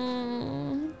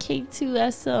 Oh,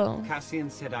 K2SO. Cassian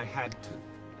said I had to.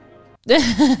 This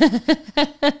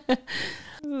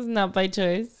is not by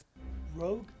choice.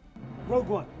 Rogue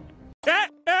One.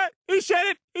 He said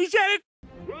it! He said it!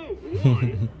 Rogue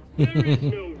One? There is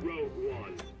no Rogue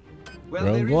One. Well,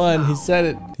 Rogue One, he said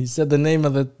it. He said the name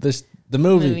of the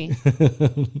movie.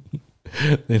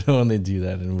 They know when they do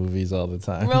that in movies all the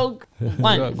time. Rogue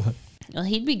One. Rogue One. Well,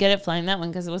 he'd be good at flying that one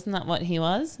because wasn't that what he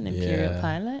was? An Imperial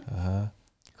pilot?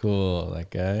 Cool, that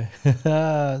guy.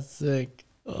 Sick.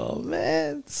 Oh,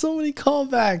 man. So many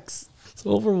callbacks. It's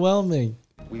overwhelming.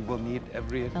 We will need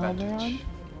every Alderaan? advantage.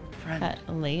 At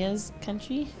Leia's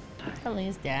country? At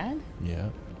Leia's dad? Yeah.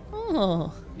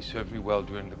 Oh. He served me well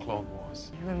during the Clone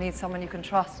Wars. You will need someone you can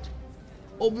trust.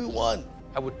 Obi-Wan.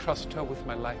 I would trust her with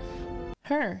my life.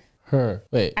 Her.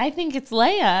 Wait. I think it's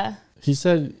Leia. He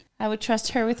said... I would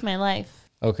trust her with my life.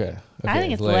 Okay. I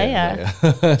think it's Leia.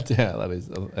 Yeah, that is...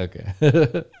 Okay.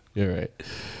 You're right.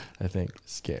 I think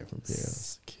Scarif from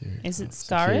Imperial. Is it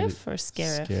Scarif or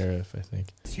Scarif? Scarif, I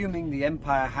think. Assuming the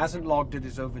Empire hasn't logged it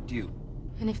as overdue.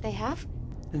 And if they have?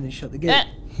 Then they shut the gate.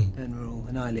 Then we're all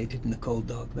annihilated in the cold,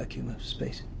 dark vacuum of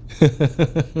space.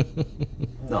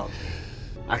 No.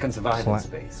 I can survive in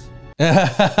space.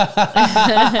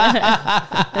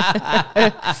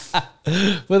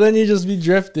 But then you just be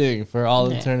drifting for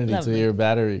all eternity lovely. till your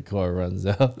battery core runs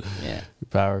out. Yeah.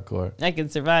 Power core. I can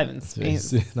survive in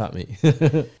space. Not me.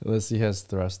 Unless he has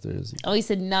thrusters. Oh, he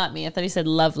said not me. I thought he said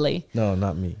lovely. No,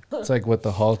 not me. It's like what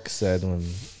the Hulk said when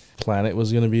planet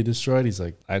was going to be destroyed. He's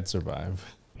like, I'd survive.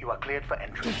 You are cleared for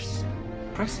entry.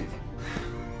 Impressive.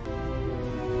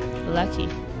 Lucky.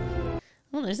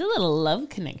 Oh, there's a little love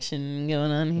connection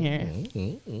going on here.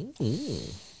 You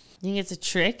think it's a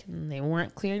trick and they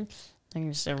weren't cleared? They're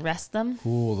going to just arrest them?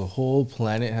 Cool. The whole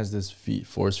planet has this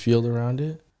force field around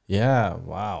it. Yeah,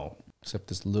 wow. Except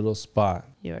this little spot.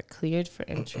 You are cleared for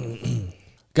entry.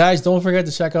 Guys, don't forget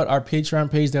to check out our Patreon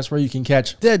page. That's where you can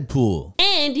catch Deadpool.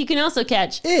 And you can also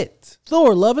catch It,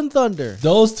 Thor, Love and Thunder.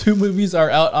 Those 2 movies are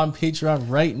out on Patreon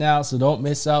right now, so don't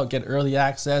miss out. Get early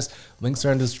access. Links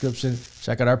are in the description.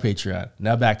 Check out our Patreon.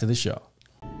 Now back to the show.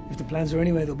 If the plans are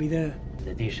anywhere, they'll be there.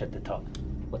 The dish at the top.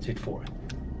 What's it for?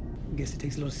 I guess it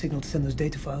takes a lot of signal to send those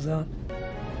data files out.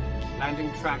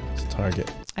 Landing track. It's Target.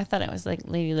 I thought it was like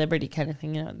Lady Liberty kind of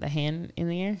thing, the hand in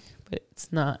the air, but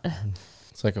it's not.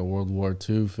 It's like a World War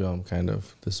II film, kind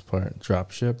of, this part.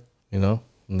 Dropship, you know?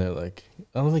 And they're like,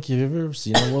 I don't think you've ever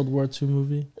seen a World War II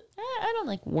movie. I don't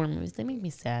like war movies. They make me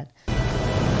sad.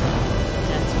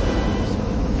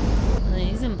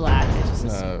 He's in black.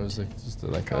 No, it was like just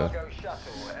like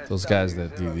those guys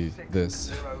that do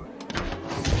this.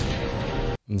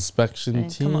 Inspection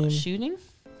team. Come on, shooting?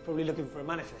 Probably looking for a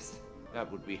manifest.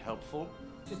 That would be helpful.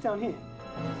 Just down here.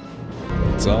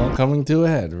 It's all coming to a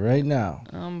head right now.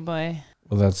 Oh boy.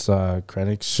 Well, that's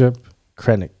Krennic's ship.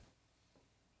 Krennic.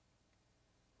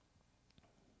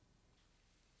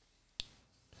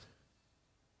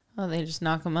 Oh, they just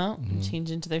knock them out and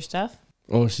change into their stuff?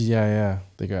 Oh, yeah.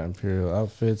 They got Imperial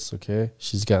outfits, okay.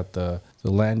 She's got the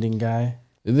landing guy.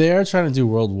 They are trying to do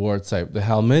World War type. The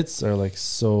helmets are like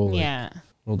so like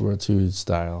World War II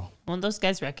style. Won't those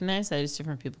guys recognize that it's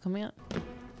different people coming out?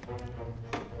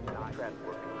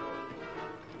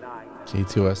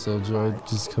 K2SO droid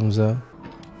just comes out.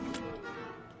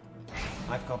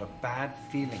 I've got a bad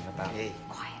feeling about it.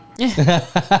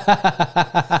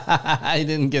 I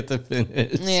didn't get to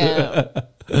finish. Yeah.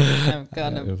 I've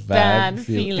got a bad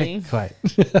feeling. Quiet.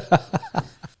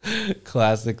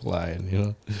 Classic line, you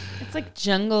know. It's like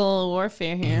jungle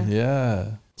warfare here.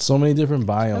 Yeah. So many different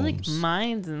biomes. I like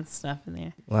mines and stuff in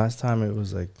there. Last time it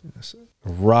was like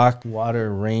rock,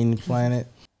 water, rain planet.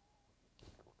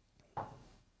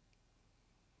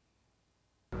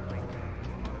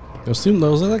 Those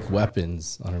are like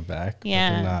weapons on her back. Yeah.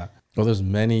 But they're not. Oh, there's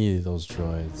many of those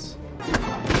droids.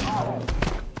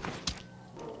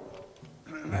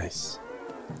 Nice.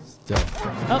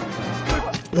 Oh.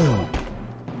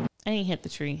 And he hit the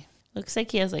tree. Looks like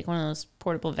he has like one of those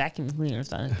portable vacuum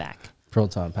cleaners on his back.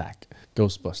 Proton pack.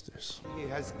 Ghostbusters. He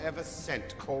has ever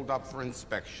sent called up for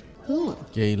inspection. Who?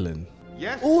 Galen.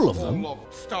 Yes. All of them.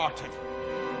 Started.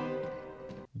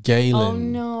 Galen. Oh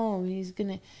no, he's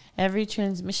gonna every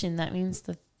transmission. That means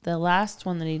the last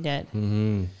one that he did.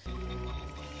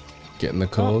 Getting the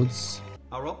codes.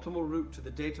 Our optimal route to the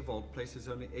data vault places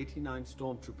only 89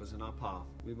 stormtroopers in our path.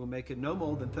 We will make it no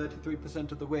more than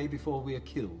 33% of the way before we are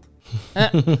killed.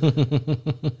 You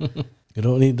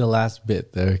don't need the last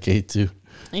bit there, K2.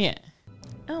 Yeah.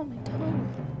 Oh my god.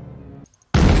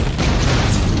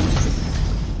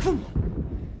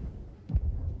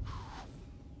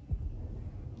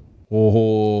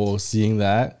 Oh, seeing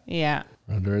that? Yeah.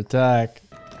 Under attack.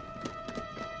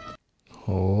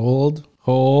 Hold.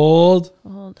 Hold.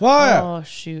 Fire! Oh,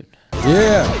 shoot.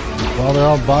 Yeah. Well, they're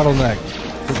all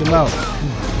bottlenecked. Take them out.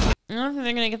 I don't think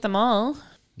they're going to get them all.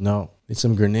 No. Need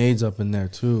some grenades up in there,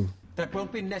 too. That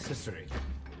won't be necessary.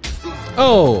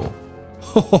 Oh.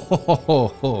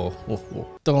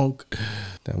 Donk.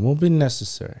 That won't be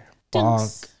necessary.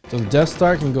 Bonk. So the Death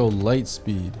Star can go light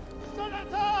speed.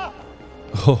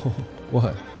 Oh,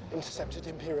 what? Intercepted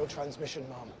Imperial transmission,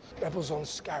 Mom. Rebels on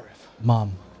Scarif.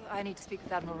 Mom. I need to speak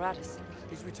with Admiral Radis.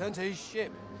 He's returned to his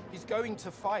ship. He's going to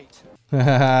fight.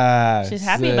 She's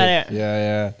happy about it.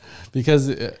 Yeah. Because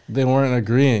they weren't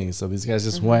agreeing, so these guys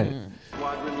just went.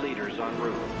 Squadron leaders en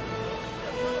route.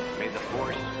 May the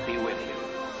force be with you.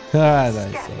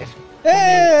 Nice.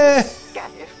 Hey!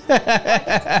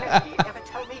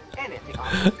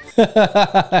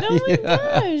 Oh my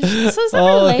gosh. So is that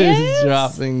Always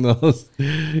dropping those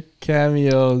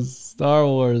cameos. Star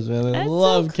Wars, man. I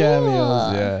love so cool.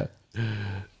 cameos. Yeah.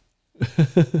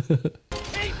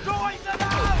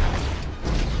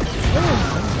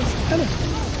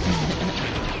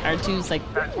 R2's like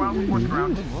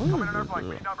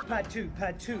Pad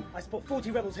 2. I spot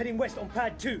 40 rebels heading west on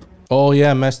Pad 2. Oh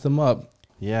yeah, messed them up.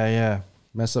 Yeah.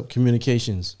 Mess up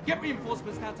communications. Get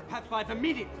reinforcements down to Pad 5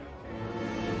 immediately.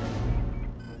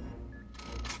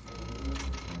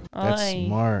 That's Oy.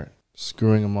 smart.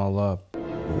 Screwing them all up. All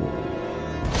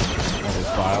the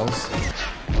files.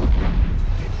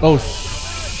 Oh,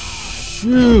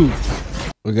 shoot.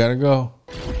 We gotta go.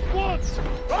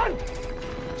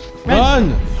 Run!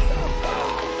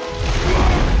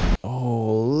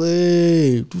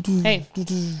 Holy. Hey,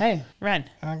 hey, run.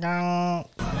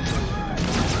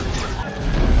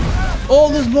 Oh,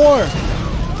 there's more.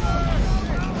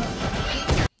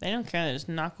 They don't care. They just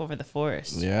knock over the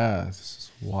forest. Yeah,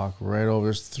 just walk right over.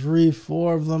 There's 3,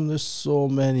 4 of them. There's so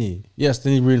many. Yes,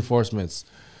 they need reinforcements.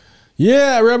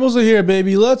 Yeah, rebels are here,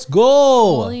 baby. Let's go.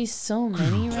 Holy, so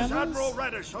many rebels. Admiral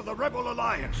Reddish of the Rebel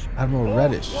Alliance. Admiral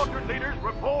Reddish. Squadron leaders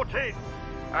reporting.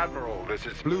 Admiral, this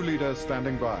is Blue Leader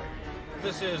standing by.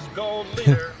 This is Gold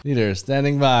Leader. Leader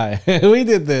standing by. We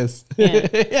did this. Yeah.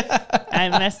 I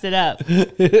messed it up.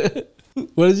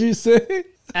 What did you say?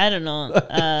 I don't know.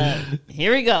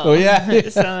 Here we go. Oh, yeah.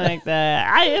 Something like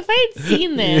that. If I had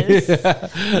seen this,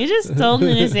 you just told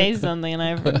me to say something and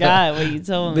I forgot what you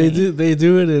told me. They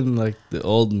do it in like the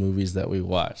old movies that we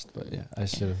watched. But yeah, I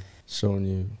should have shown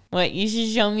you. What? You should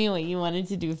show me what you wanted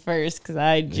to do first because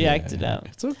I jacked it up.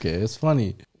 It's okay. It's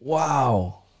funny.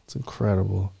 Wow. It's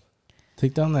incredible.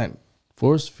 Take down that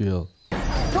force field.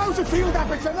 Close the field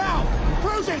aperture now!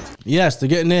 Close it! Yes, they're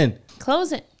getting in.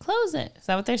 Close it. Close it. Is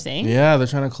that what they're saying? Yeah, they're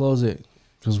trying to close it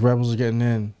because rebels are getting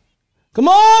in. Come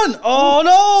on! Oh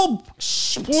no!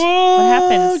 What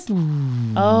happens?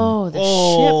 Oh, the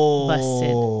ship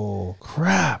busted. Oh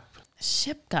crap! The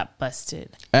ship got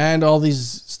busted. And all these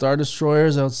Star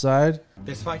Destroyers outside.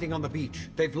 There's fighting on the beach.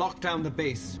 They've locked down the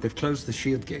base. They've closed the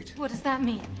shield gate. What does that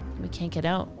mean? We can't get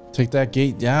out. Take that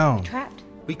gate down. Trapped.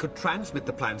 We could transmit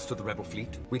the plans to the rebel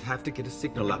fleet. We'd have to get a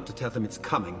signal up to tell them it's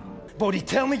coming. Bodhi,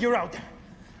 tell me you're out there.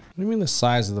 What do you mean the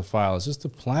size of the file? It's just a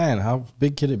plan. How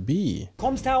big could it be?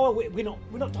 Comms tower, we're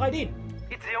not tied in.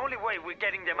 It's the only way we're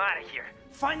getting them out of here.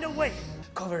 Find a way.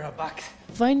 Cover our backs.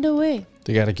 Find a way.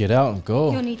 They gotta get out and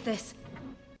go. You'll need this.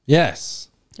 Yes.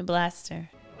 A blaster.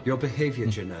 Your behavior,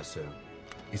 Genurso,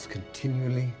 is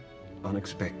continually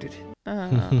unexpected.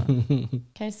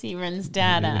 Casey runs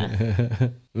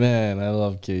data. Man, I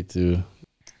love K2.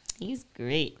 He's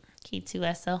great.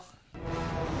 K2SL.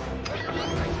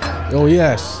 Oh,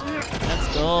 yes.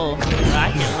 Let's go.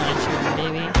 Rocket launcher,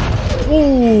 baby.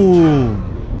 Ooh.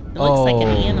 It looks like an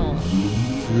animal.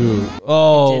 Shoot.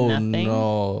 Oh,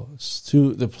 no. It's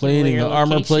too, the plating, the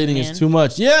armor plating is too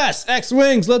much. Yes.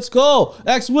 X-Wings. Let's go.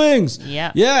 X-Wings.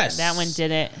 Yeah. Yes. That one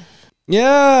did it.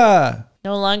 Yeah.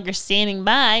 No longer standing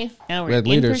by. Now we're Red in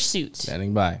leaders pursuit.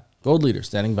 standing by. Gold leader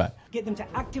standing by. Get them to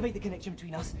activate the connection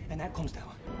between us and that comms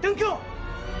tower. Don't go!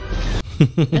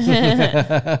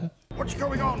 What's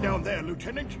going on down there,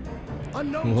 Lieutenant?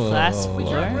 Unknown. Last We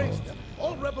floor. can't raise them.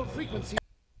 All rebel frequency.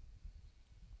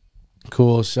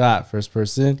 Cool shot. First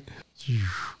person.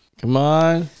 Come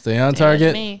on. Stay on Stay target.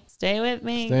 with me. Stay with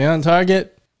me. Stay on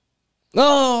target.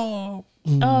 No.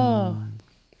 Oh.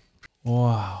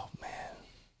 Wow, man.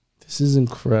 This is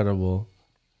incredible.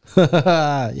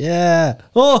 Yeah.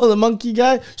 Oh, the monkey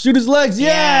guy. Shoot his legs. Yeah,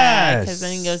 Yes. because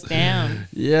then he goes down.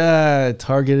 Yeah.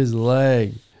 Target his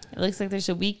leg. It looks like there's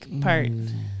a weak part.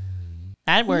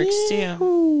 That works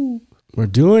too. We're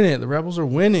doing it. The rebels are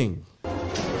winning.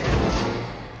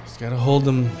 Just gotta hold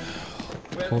them.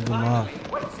 Hold them off.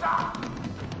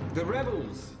 The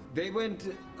rebels, they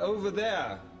went over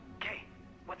there. Okay,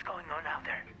 what's going on out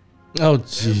there? Oh,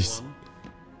 jeez.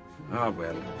 Ah,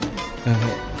 well.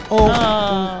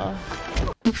 Oh.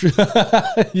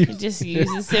 He just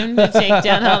uses him to take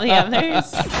down all the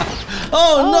others.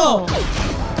 Oh, no.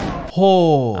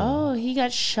 Oh. Oh, he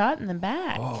got shot in the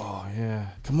back. Oh, yeah.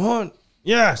 Come on.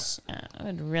 Yes. That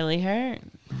would really hurt.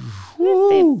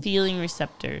 They have feeling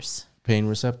receptors. Pain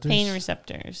receptors? Pain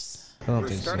receptors. I don't We're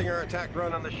think starting so. our attack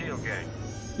run on the shield gate.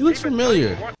 He looks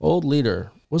familiar. Old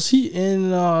leader. Was he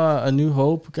in A New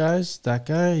Hope, guys? That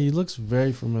guy? He looks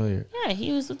very familiar. Yeah,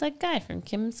 he was with that guy from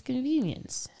Kim's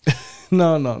Convenience.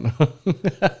 No. No.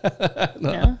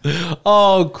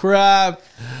 Oh, crap.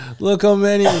 Look how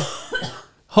many.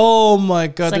 Oh, my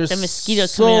God. It's like There's the mosquito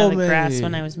so coming out of the many. grass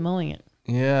when I was mowing it.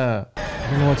 Yeah. I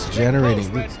don't know what's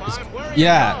generating.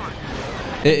 Yeah.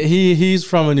 He's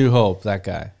from A New Hope, that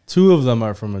guy. 2 of them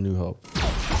are from A New Hope.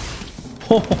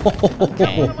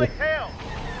 Okay.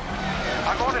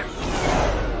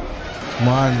 Come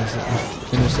on,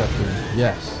 interceptor.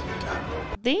 Yes.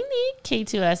 They need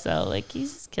K2SO. Like,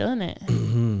 he's just killing it.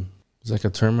 He's like a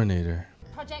Terminator.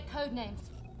 Project code names.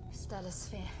 Stellar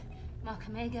Sphere. Mark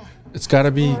Omega. It's got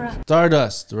to be Aurora.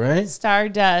 Stardust, right?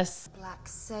 Stardust. Black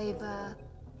Saber.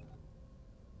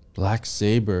 Black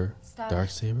Saber. Stardust. Dark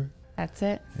Saber? That's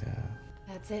it. Yeah.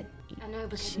 That's it. I know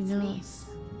because She it's knows. me.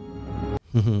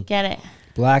 Get it.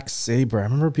 Black Saber. I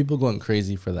remember people going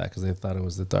crazy for that because they thought it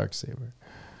was the Dark Saber.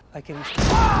 I can.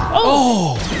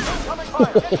 Oh!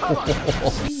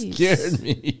 Jeez. Scared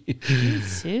me. Me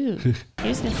too. He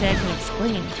was gonna say I can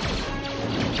explain.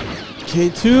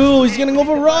 K2, he's getting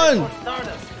overrun.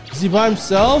 Is he by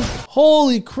himself?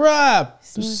 Holy crap!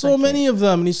 There's so many of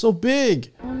them, and he's so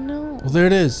big. Oh no. Oh, there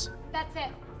it is. That's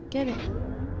it. Get it.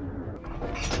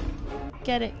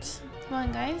 Get it. Come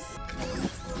on, guys.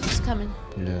 It's coming.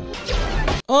 Yeah.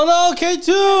 Oh no, K2!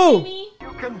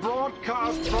 You can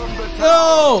broadcast from the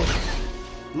No!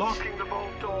 Locking the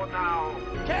vault door now.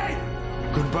 Okay.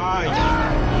 Goodbye.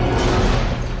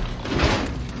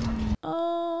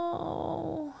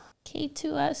 Oh.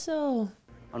 K2SO.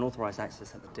 Unauthorized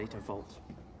access at the data vault.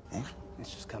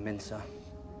 Let's just come in, sir.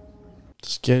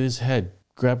 Just get his head.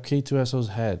 Grab K2SO's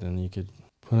head, and you could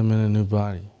put him in a new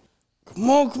body. Come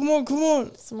on, come on, come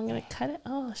on. Someone gonna cut it?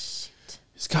 Oh, shoot.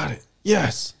 He's got it.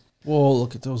 Yes. Whoa,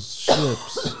 look at those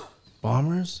ships.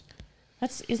 Bombers?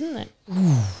 Isn't it?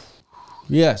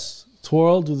 Yes.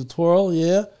 Twirl, do the twirl,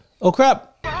 yeah. Oh,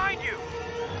 crap.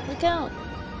 Look out.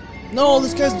 No,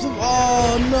 this guy's...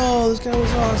 Oh, no, this guy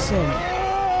was awesome.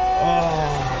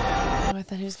 Oh. I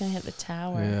thought he was gonna hit the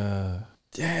tower. Yeah.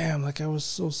 Damn, that guy was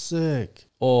so sick.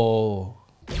 Oh.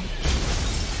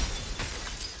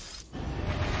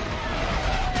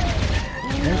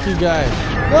 Monkey guy.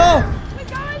 No!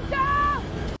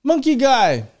 Monkey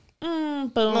guy.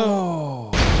 Boom.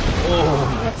 No.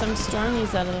 Got some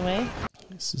stormies out of the way.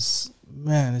 This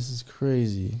is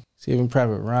crazy. Saving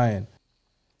Private Ryan.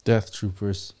 Death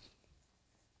Troopers.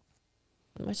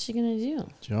 What's she gonna do?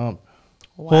 Jump.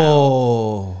 Wow.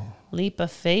 Oh. Leap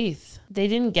of faith. They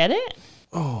didn't get it?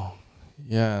 Oh.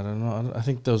 Yeah, I don't know. I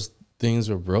think those things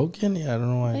were broken. Yeah, I don't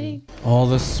know why. Oh,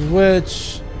 the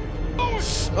switch.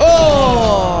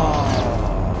 Oh!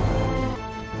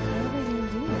 How are they gonna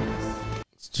do this?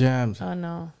 It's jammed. Oh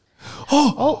no.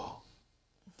 Oh!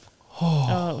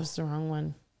 Oh, it was the wrong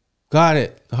one. Got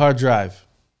it. The hard drive.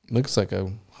 Looks like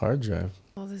a hard drive.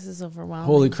 Oh, this is overwhelming.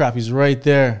 Holy crap, he's right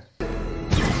there.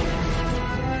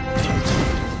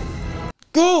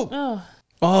 Go! Oh.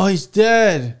 Oh, he's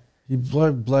dead. He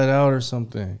bled out or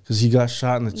something because he got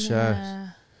shot in the chest. Yeah.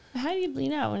 How do you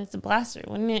bleed out when it's a blaster?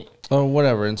 Wouldn't it? Oh,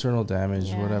 whatever. Internal damage,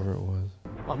 Yeah. whatever it was.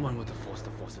 I'm one with the force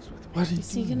is with me. What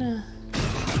Is he gonna?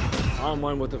 I'm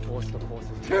one with the force is with me.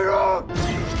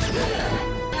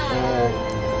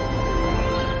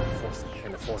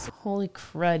 Holy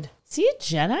crud. Is he a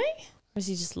Jedi? Or is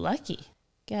he just lucky?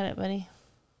 Get it, buddy.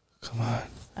 Come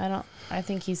on. I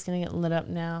think he's gonna get lit up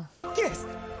now. Yes.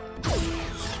 What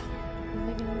are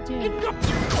they gonna do?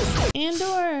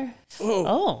 Andor.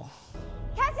 Oh.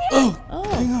 Oh,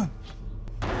 hang on.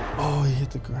 Oh, he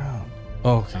hit the ground.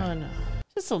 Okay. Oh no.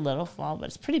 Just a little fall, but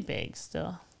it's pretty big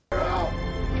still.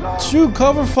 Shoot,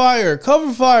 cover fire.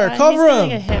 Cover fire. Cover he's gonna him.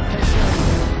 get hit for sure.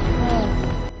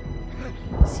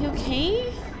 Oh. Is he okay?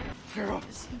 Is he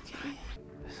okay?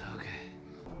 It's okay.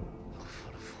 Look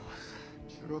for the force.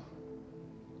 Shiro,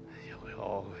 You will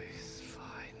always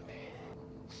find me.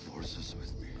 the Force is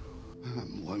with me.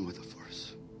 I'm one with the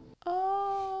Force.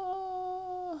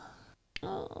 Oh.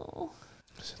 Oh.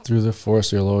 Through the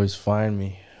force, you'll always find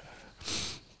me.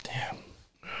 Damn.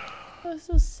 That's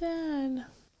so sad.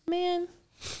 Man.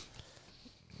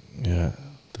 Yeah.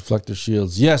 Deflector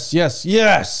shields. Yes, yes,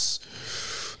 yes.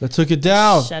 That took it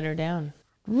down. Shut her down.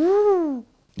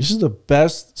 This is the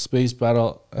best space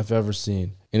battle I've ever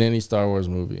seen in any Star Wars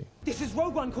movie. This is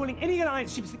Rogue One calling any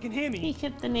Alliance ships that can hear me. He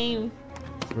hit the name.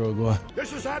 Rogue One.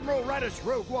 This is Admiral Radis,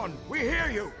 Rogue One. We hear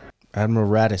you. Admiral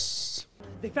Radis.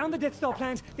 They found the Death Star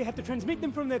plans. They have to transmit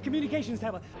them from the communications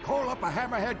tower. Call up a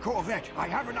Hammerhead Corvette. I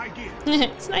have an idea.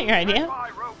 It's not your idea.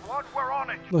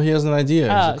 No, he has an idea.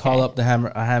 Oh, He should okay. call up a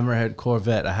Hammerhead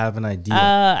Corvette. I have an idea.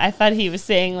 I thought he was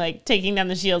saying like taking down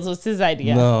the shields was his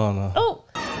idea. No, no. Oh,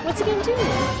 what's he gonna do?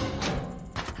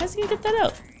 How's he gonna get that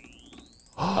out?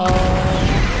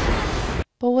 Oh.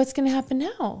 But what's gonna happen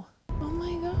now? Oh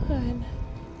my god.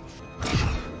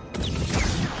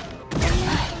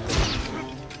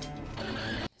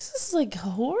 This is like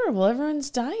horrible. Everyone's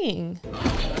dying.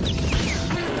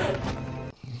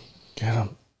 Get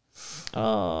him.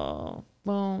 Oh,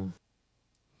 boom.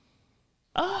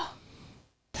 Oh.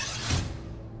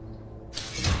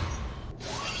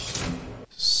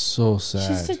 So sad.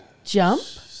 Just a jump?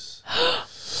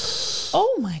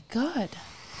 Oh my god.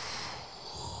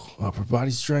 Upper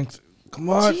body strength. Come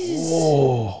on. Jesus.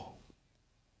 Whoa.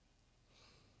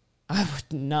 I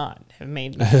would not have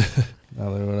made that.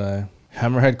 Neither would I.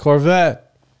 Hammerhead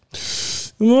Corvette.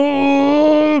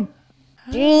 Oh.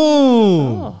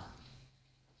 Oh.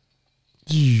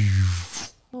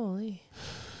 Holy.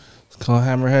 Call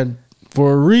Hammerhead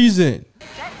for a reason.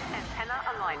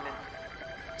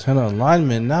 Antenna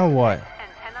alignment. Now what?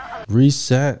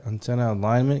 Reset antenna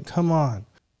alignment. Come on.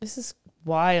 This is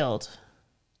wild.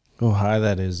 Oh, high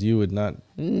that is. You would not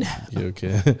No. be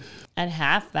okay. At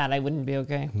half that, I wouldn't be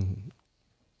okay.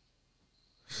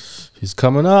 He's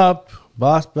coming up.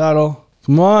 Boss battle.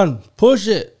 Come on. Push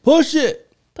it. Push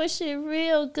it. Push it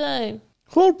real good.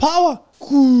 Full power.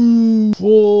 Oh.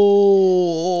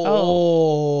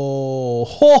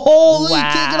 Holy.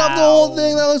 Wow. Taking off the whole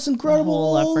thing. That looks incredible.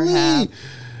 Whole upper Holy. half.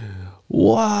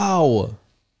 Wow.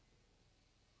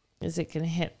 Is it going to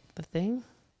hit the thing?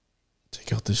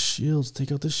 Take out the shields.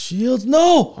 Take out the shields.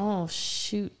 No. Oh,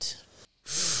 shoot.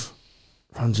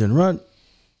 Run, Jin, run.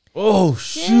 Oh,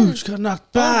 shoot. She got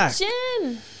knocked back. Oh,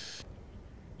 Jin.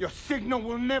 Your signal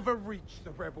will never reach the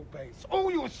rebel base.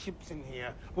 All your ships in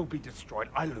here will be destroyed.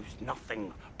 I lose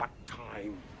nothing but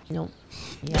time. Nope.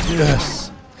 Yeah.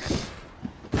 Yes.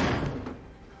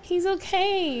 He's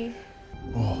okay.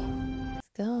 Oh. Let's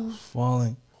go.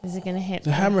 Falling. Is it going to hit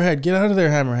the Hammerhead? Get out of there,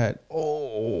 Hammerhead.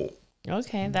 Oh.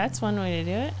 Okay, that's one way to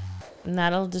do it. And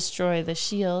that'll destroy the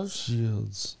shields.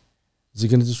 Shields. Is it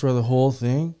going to destroy the whole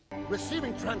thing?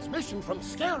 Receiving transmission from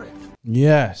Scarif.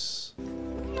 Yes.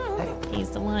 He's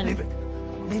the one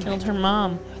who killed her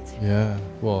mom. Yeah.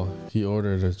 Well, he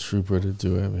ordered a trooper to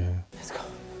do it, man. Let's go.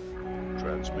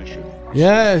 Transmission.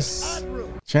 Yes.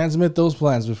 Transmit those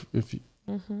plans if you.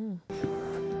 You're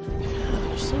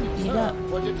so beat up.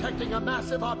 We're detecting a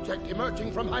massive object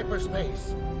emerging from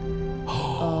hyperspace.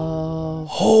 Oh.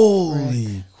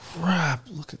 Holy crap.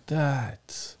 Look at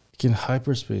that. You can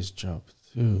hyperspace jump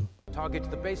too. Target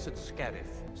the base at Scarif.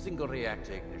 Single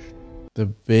reactor ignition. The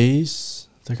base?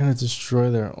 They're going to destroy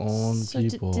their own So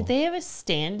people. did they have a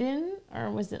stand-in?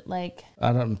 Or was it like...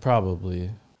 I don't,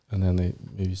 probably. And then they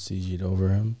maybe CG'd over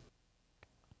him.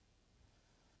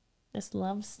 This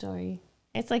love story.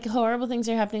 It's like horrible things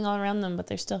are happening all around them, but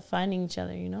they're still finding each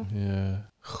other, you know? Yeah.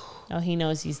 Oh, he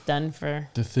knows he's done for...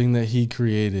 The thing that he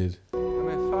created. You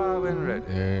may fire when ready.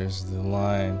 There's the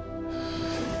line.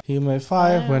 He may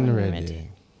fire when ready.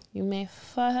 You may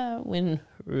fire when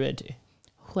ready.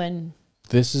 When...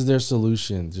 This is their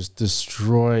solution. Just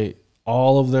destroy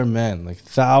all of their men. Like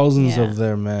thousands of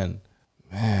their men.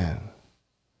 Man.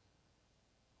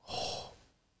 Oh,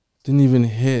 didn't even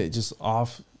hit. Just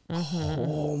off.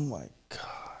 Oh my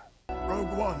God.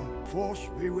 Rogue One, Force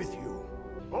be with you.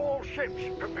 All ships,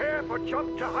 prepare for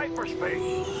jump to hyperspace. We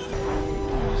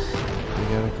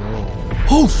gotta go.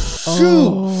 Oh,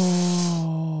 shoot.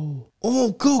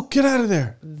 Oh, go. Get out of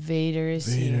there. Vader is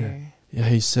here. Yeah,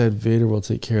 he said Vader will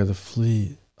take care of the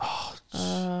fleet.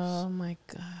 Oh my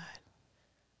God.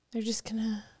 They're just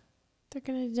gonna... They're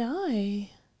gonna die.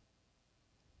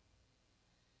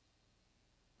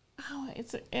 Oh,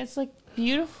 it's like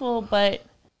beautiful, but...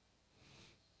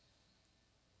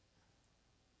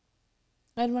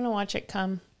 I'd want to watch it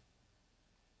come.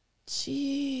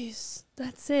 Jeez.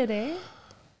 That's it, eh?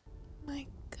 My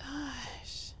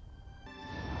gosh.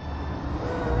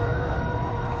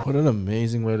 What an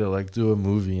amazing way to like do a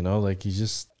movie, you know? Like you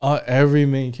just every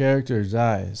main character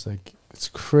dies. Like it's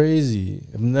crazy.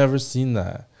 I've never seen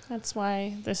that. That's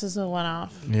why this is a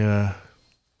one-off. Yeah.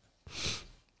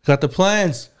 Got the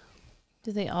plans.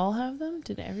 Do they all have them?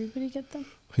 Did everybody get them?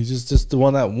 He's just the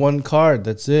one that one card.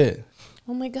 That's it.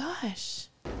 Oh my gosh.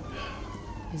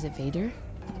 Is it Vader?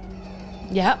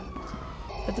 Yep.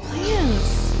 But the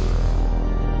plans.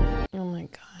 Oh my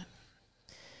God.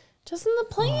 Just in the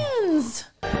plans.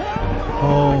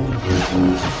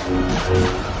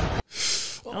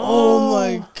 Oh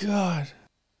my God.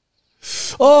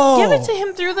 Oh. Give it to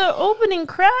him through the opening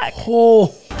crack.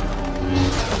 Oh.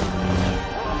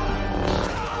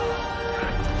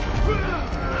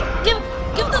 Give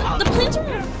the plans to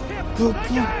him. Go.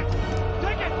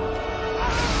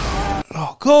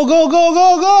 Oh,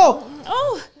 go.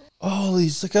 Oh. Holy,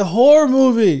 it's like a horror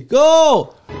movie.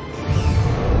 Go.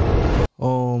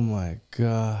 Oh my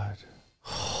God.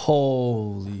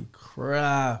 Holy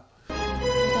crap.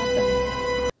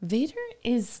 Vader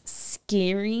is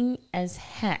scary as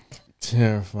heck.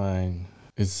 Terrifying.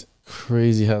 It's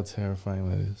crazy how terrifying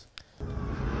that is.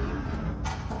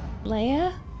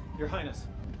 Leia? Your Highness.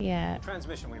 Yeah.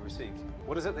 Transmission we received.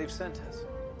 What is it they've sent us?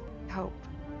 Hope.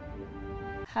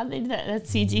 How they do that?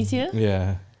 That's CG too?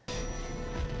 Yeah.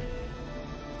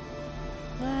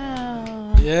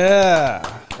 Wow.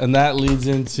 Yeah. And that leads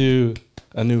into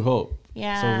A New Hope.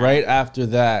 Yeah. So right after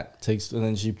that and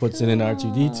then she puts it in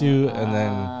R2D2 and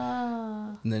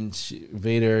then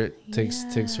Vader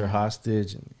takes her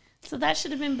hostage. So that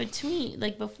should have been between,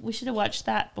 like we should have watched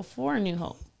that before New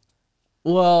Hope.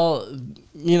 Well,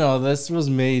 you know, this was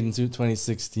made in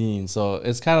 2016, so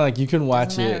it's kind of like you can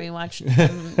watch it. We watched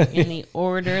them in the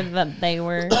order that they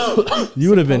were. You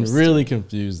would have been really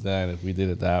confused then if we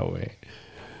did it that way.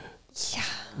 Yeah.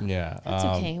 Yeah. That's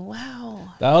okay.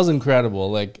 Wow. That was incredible.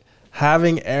 Like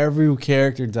having every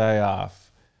character die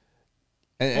off.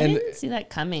 I didn't see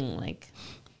that coming. Like.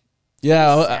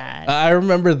 Yeah, I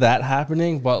remember that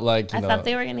happening, but like I thought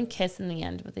they were gonna kiss in the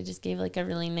end, but they just gave like a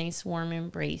really nice warm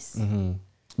embrace. Mm-hmm.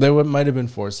 They might have been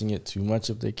forcing it too much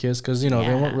if they kissed, because they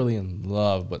weren't really in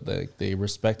love, but they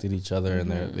respected each other and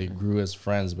they grew as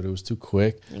friends. But it was too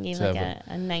quick. They gave like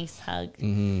a nice hug.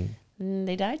 Mm-hmm. And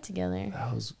they died together.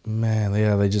 That was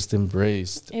they just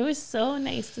embraced. It was so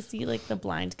nice to see like the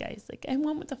blind guys. Like I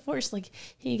went with the Force. Like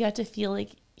he got to feel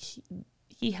like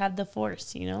he had the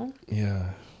Force. Yeah.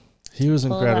 He was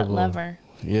incredible. That lever.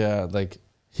 Yeah, like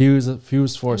he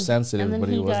was Force sensitive, and then but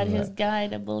he wasn't. Got his guy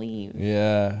to believe.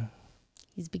 Yeah,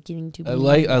 he's beginning to.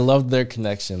 Believe. I loved their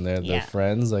connection. They're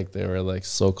friends. Like they were like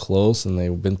so close, and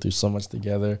they've been through so much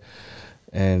together.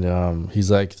 And he's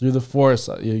like, through the Force,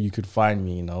 you could find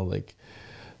me. Like,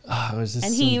 it was just.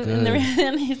 And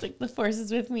and he's like, the Force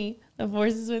is with me. The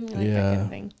Force is with me. Like that kind of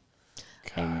thing.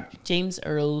 And James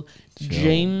Earl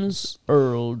Jones,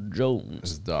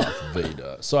 Darth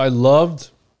Vader. So I loved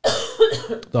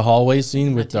the hallway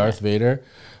scene with Darth Vader.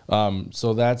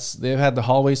 So they've had the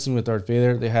hallway scene with Darth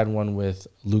Vader. They had one with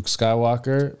Luke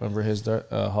Skywalker. Remember his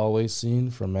hallway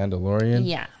scene from Mandalorian?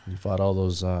 Yeah, he fought all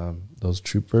those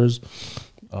troopers.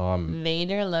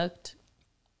 Vader looked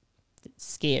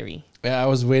scary. Yeah, I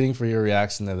was waiting for your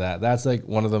reaction to that. That's like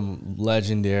one of the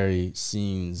legendary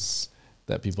scenes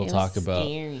that people talk about.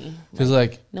 Because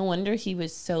like no wonder he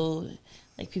was so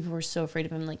people were so afraid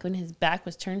of him. Like when his back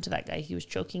was turned to that guy, he was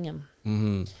choking him.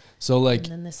 Mm-hmm. So like,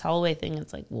 and then this hallway thing,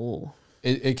 it's like whoa.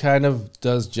 It kind of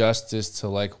does justice to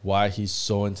like why he's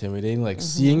so intimidating. Like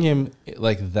seeing him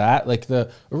like that, like the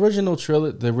original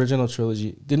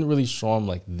trilogy didn't really show him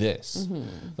like this.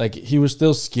 Like he was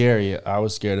still scary. I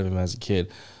was scared of him as a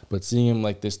kid, but seeing him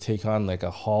like this take on like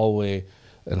a hallway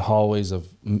and hallways of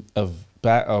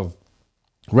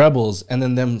rebels, and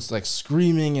then them like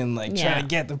screaming and like trying to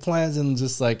get the plans, and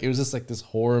just like it was just like this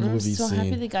horror movie scene. I'm so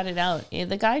happy they got it out.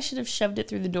 The guy should have shoved it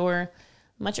through the door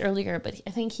much earlier, but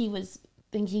I think he was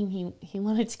thinking he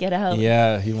wanted to get out.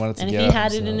 Yeah, he wanted to get out. And if he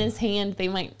had it in his hand, they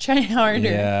might try harder.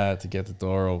 Yeah, to get the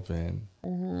door open.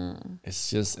 It's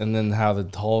just, and then how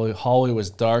the hallway was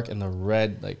dark and the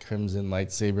red like crimson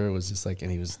lightsaber was just like, and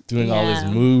he was doing all his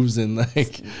moves and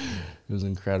like it was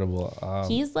incredible.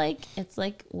 He's like, it's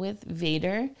like with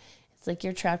Vader, it's like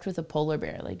you're trapped with a polar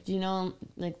bear. Like, do you know,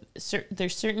 like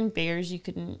there's certain bears you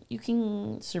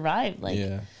can survive, like,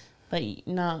 but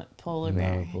not polar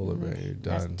bear. Not a polar bear, you're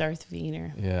done. That's Darth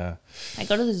Vader. Yeah. I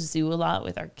go to the zoo a lot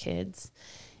with our kids,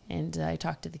 and I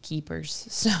talk to the keepers,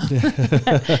 so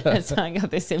that's how I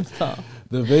got this info.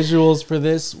 The visuals for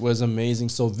this was amazing.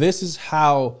 So this is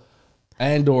how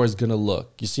Andor is gonna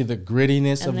look. You see the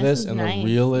grittiness of this and the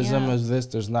realism of this.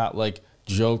 There's not like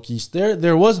jokey.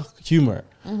 There was humor,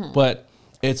 but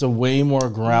it's a way more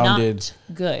grounded.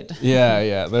 Not good.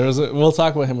 Yeah. We'll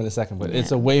talk about him in a second, but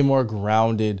it's a way more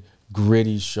grounded,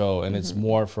 gritty show, and it's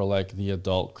more for like the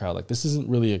adult crowd. Like this isn't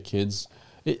really a kids.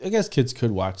 I guess kids could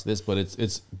watch this, but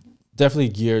it's definitely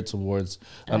geared towards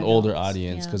an older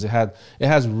audience, because it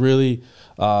has really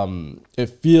it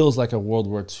feels like a World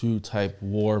War II type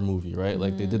war movie, right?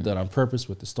 Like they did that on purpose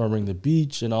with the storming the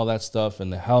beach and all that stuff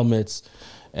and the helmets.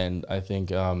 And I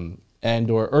think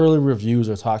Andor, early reviews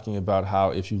are talking about how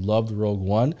if you loved Rogue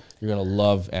One, you're gonna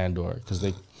love Andor because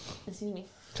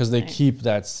they keep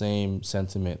that same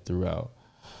sentiment throughout.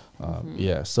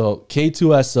 Yeah. So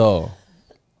K2SO.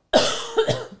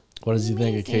 What does he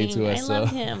think of K2SO? I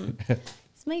love him.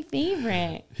 He's my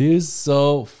favorite. He is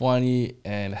so funny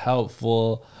and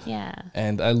helpful. Yeah.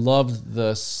 And I loved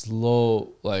the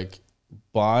slow like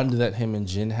bond that him and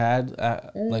Jin had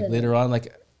like later on.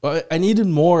 Like I needed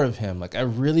more of him. Like I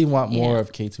really want more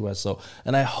of K2SO.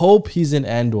 And I hope he's in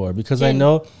Andor because Jin, I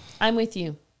know I'm with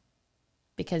you.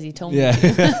 Because he told me.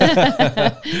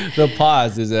 The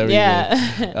pause is everything.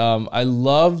 Yeah. I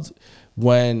loved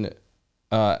when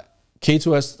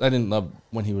K2SO, I didn't love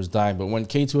when he was dying, but when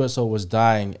K2SO was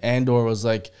dying, Andor was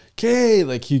like, K,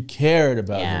 like he cared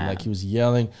about him, like he was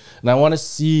yelling. And I want to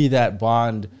see that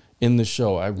bond in the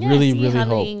show. I really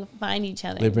hope they find each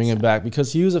other. They bring him back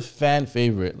because he was a fan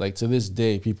favorite. Like to this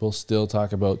day, people still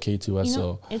talk about K2SO. You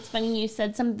know, it's funny, you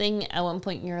said something at one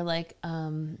point and you're like,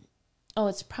 oh,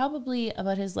 it's probably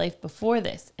about his life before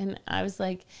this. And I was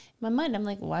like, in my mind, I'm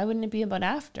like, why wouldn't it be about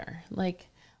after? Like,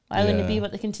 Why wouldn't it be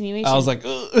about the continuation? I was like,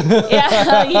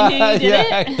 yeah, you knew you did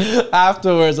it.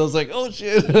 Afterwards, I was like, oh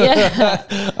shit. Yeah.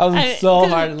 I was so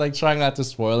hard, like trying not to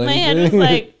spoil anything. My head was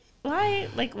like, why?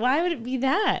 Like, why would it be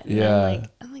that? And Yeah.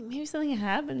 I'm like, maybe something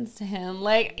happens to him.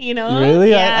 Like, you know? Really?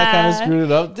 Yeah. I kind of screwed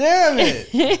it up. Damn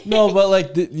it. No, but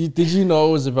like, did you know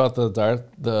it was about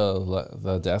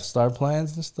the Death Star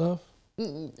plans and stuff?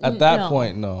 At that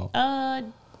point, no.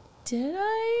 Did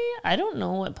I? I don't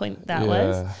know what point that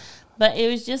was. But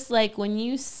it was just like when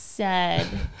you said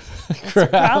it's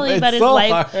probably about his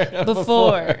life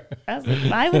before. I was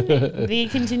like, why wouldn't it be a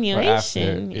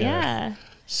continuation? Yeah.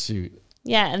 Shoot.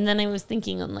 Yeah, and then I was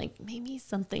thinking, I'm like, maybe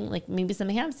something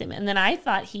happens to him. And then I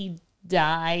thought he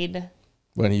died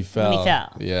when he fell.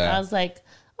 Yeah. I was like,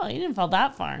 oh, he didn't fall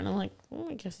that far. And I'm like, oh,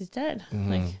 I guess he's dead.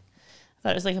 Like, I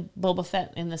thought it was like a Boba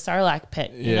Fett in the Sarlacc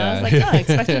pit. You know, I was like, oh, I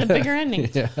expected a bigger ending.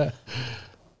 Yeah.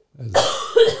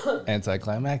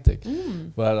 Anticlimactic.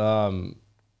 But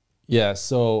yeah,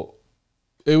 so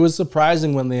it was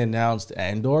surprising when they announced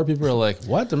Andor. People were like,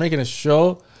 what? They're making a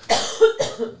show?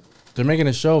 They're making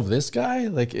a show of this guy?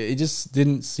 Like, it just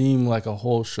didn't seem like a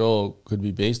whole show could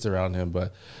be based around him.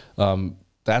 But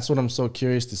that's what I'm so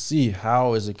curious to see.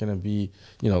 How is it going to be?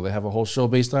 You know, they have a whole show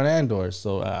based on Andor.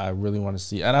 So I really want to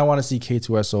see. And I want to see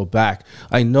K2SO back.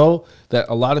 I know that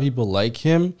a lot of people like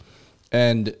him.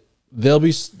 And it'll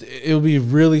be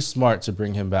really smart to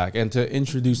bring him back and to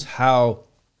introduce how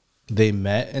they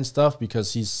met and stuff,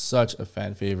 because he's such a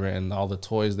fan favorite and all the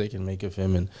toys they can make of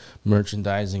him and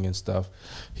merchandising and stuff.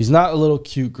 He's not a little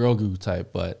cute Grogu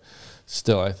type, but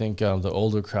still, I think the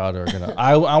older crowd are gonna.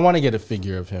 I want to get a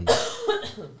figure of him.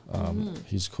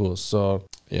 He's cool. So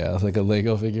yeah, like a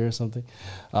Lego figure or something.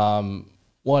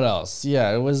 What else?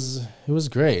 Yeah, it was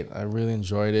great. I really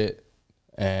enjoyed it,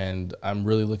 and I'm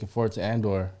really looking forward to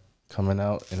Andor coming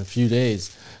out in a few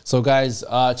days. So guys,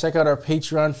 check out our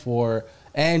Patreon for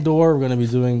Andor. We're going to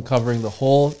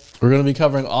be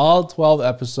covering all 12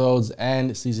 episodes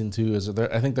and season 2.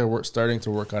 I think they're starting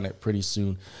to work on it pretty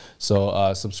soon.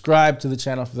 So subscribe to the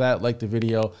channel for that, like the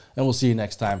video, and we'll see you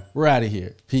next time. We're out of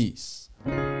here. Peace.